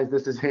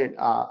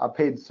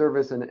paid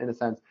service in a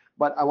sense,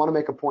 but I want to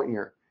make a point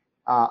here.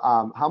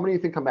 How many do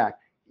you think come back?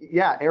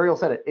 Yeah, Ariel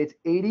said it. It's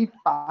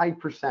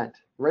 85%,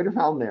 right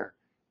around there.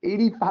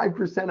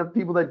 85% of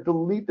people that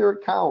delete their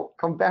account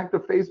come back to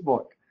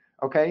Facebook.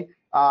 Okay,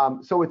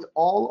 so it's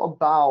all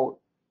about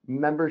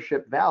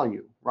membership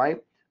value,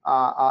 right?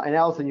 And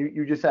Allison,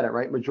 you just said it,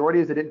 right? Majority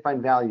is they didn't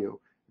find value.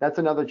 That's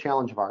another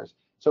challenge of ours.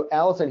 So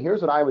Allison,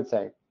 here's what I would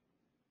say.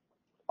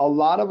 A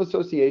lot of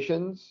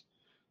associations,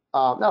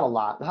 not a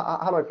lot,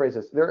 how do I phrase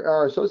this? There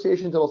are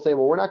associations that will say,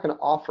 well, we're not going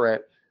to offer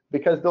it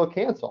because they'll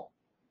cancel.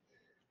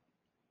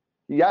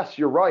 Yes,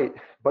 you're right,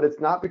 but it's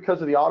not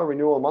because of the auto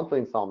renewal monthly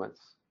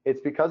installments.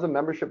 It's because of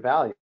membership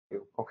value,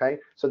 okay?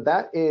 So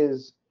that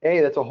is,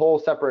 that's a whole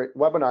separate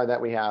webinar that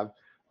we have,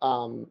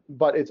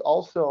 but it's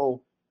also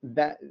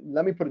that,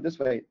 let me put it this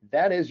way,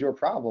 that is your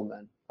problem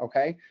then,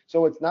 okay?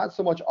 So it's not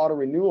so much auto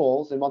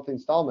renewals and monthly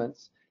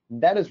installments.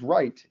 That is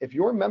right. If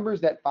your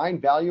members that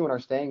find value and are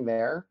staying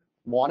there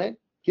want it,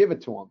 give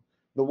it to them.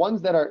 The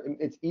ones that are,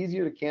 it's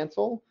easier to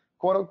cancel,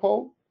 quote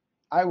unquote,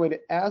 I would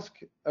ask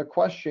a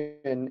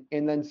question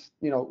and then,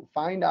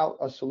 find out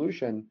a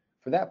solution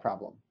for that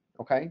problem,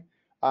 okay?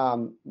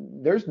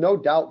 There's no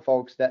doubt,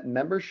 folks, that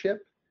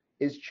membership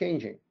is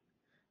changing.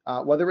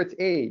 Whether it's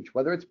age,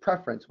 whether it's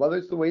preference, whether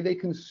it's the way they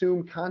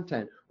consume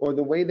content, or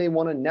the way they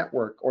want to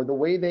network, or the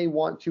way they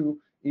want to,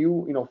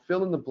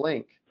 fill in the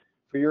blank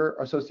for your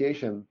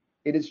association,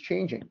 it is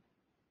changing.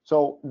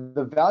 So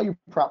the value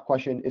prop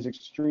question is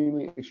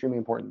extremely, extremely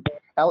important.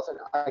 Allison,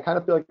 I kind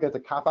of feel like it's a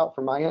cop-out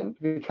from my end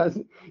because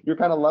you're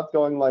kind of left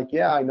going like,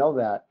 yeah, I know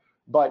that.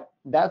 But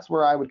that's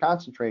where I would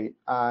concentrate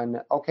on,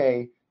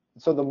 okay,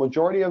 so the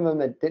majority of them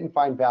that didn't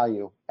find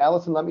value.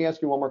 Allison, let me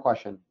ask you one more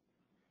question.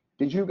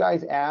 Did you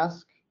guys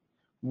ask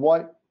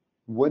what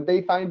would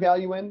they find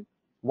value in?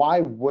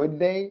 Why would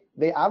they?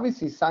 They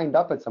obviously signed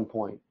up at some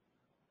point.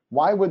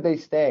 Why would they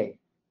stay?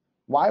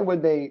 Why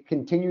would they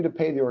continue to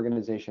pay the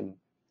organization?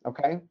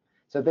 Okay,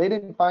 so if they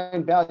didn't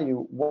find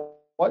value,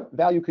 what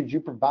value could you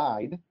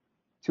provide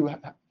to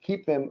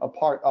keep them a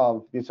part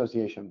of the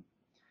association?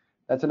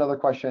 That's another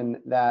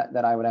question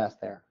that I would ask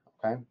there,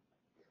 okay?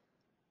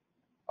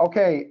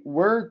 Okay,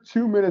 we're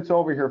 2 minutes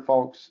over here,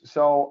 folks.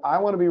 So I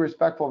want to be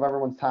respectful of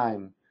everyone's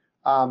time.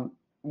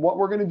 What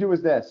we're going to do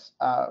is this.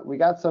 We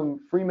got some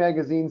free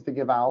magazines to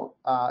give out,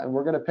 and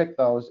we're going to pick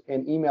those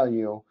and email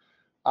you.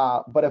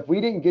 But if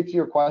we didn't get to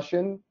your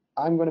question,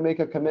 I'm going to make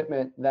a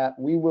commitment that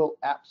we will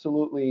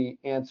absolutely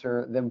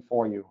answer them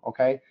for you,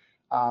 okay?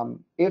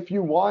 If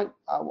you want,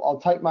 I'll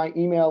type my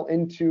email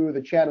into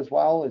the chat as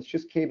well. It's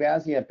just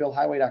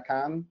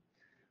kbazzi@billhighway.com.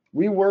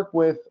 We work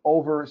with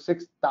over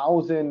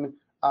 6,000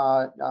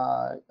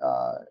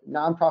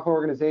 nonprofit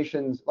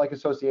organizations like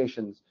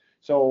associations.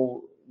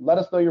 So let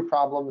us know your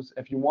problems.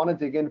 If you want to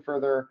dig in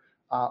further,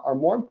 or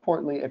more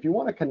importantly, if you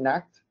want to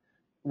connect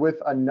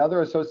with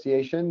another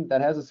association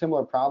that has a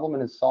similar problem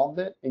and has solved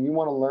it, and you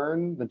want to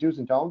learn the do's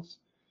and don'ts,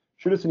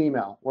 shoot us an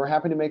email. We're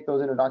happy to make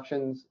those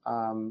introductions.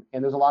 And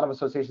there's a lot of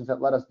associations that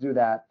let us do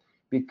that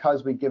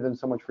because we give them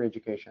so much free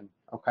education,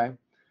 okay?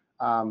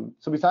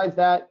 So besides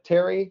that,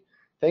 Terry,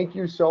 thank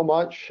you so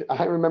much.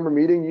 I remember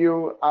meeting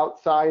you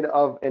outside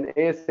of an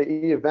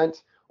ASAE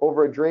event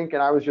over a drink,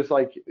 and I was just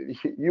like,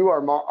 you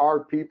are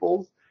our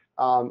peoples.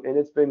 And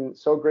it's been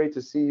so great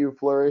to see you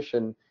flourish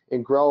and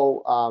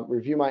grow,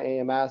 review my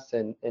AMS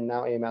and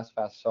now AMS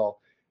Fest. So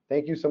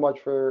thank you so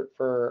much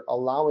for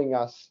allowing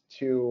us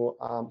to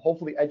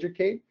hopefully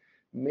educate,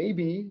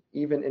 maybe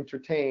even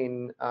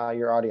entertain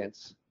your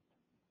audience.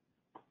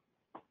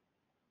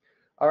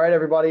 All right,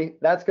 everybody,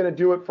 that's going to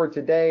do it for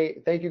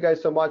today. Thank you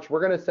guys so much. We're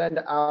going to send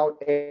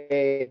out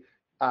the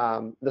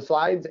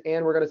slides,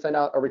 and we're going to send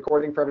out a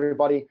recording for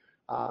everybody,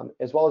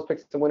 as well as pick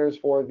some winners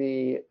for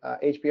the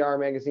HBR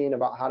magazine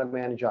about how to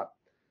manage up.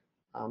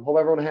 Hope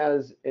everyone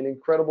has an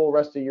incredible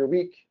rest of your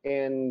week,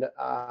 and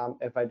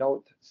if I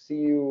don't see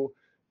you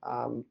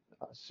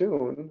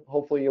soon,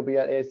 hopefully you'll be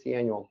at ASC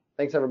Annual.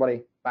 Thanks,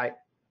 everybody. Bye.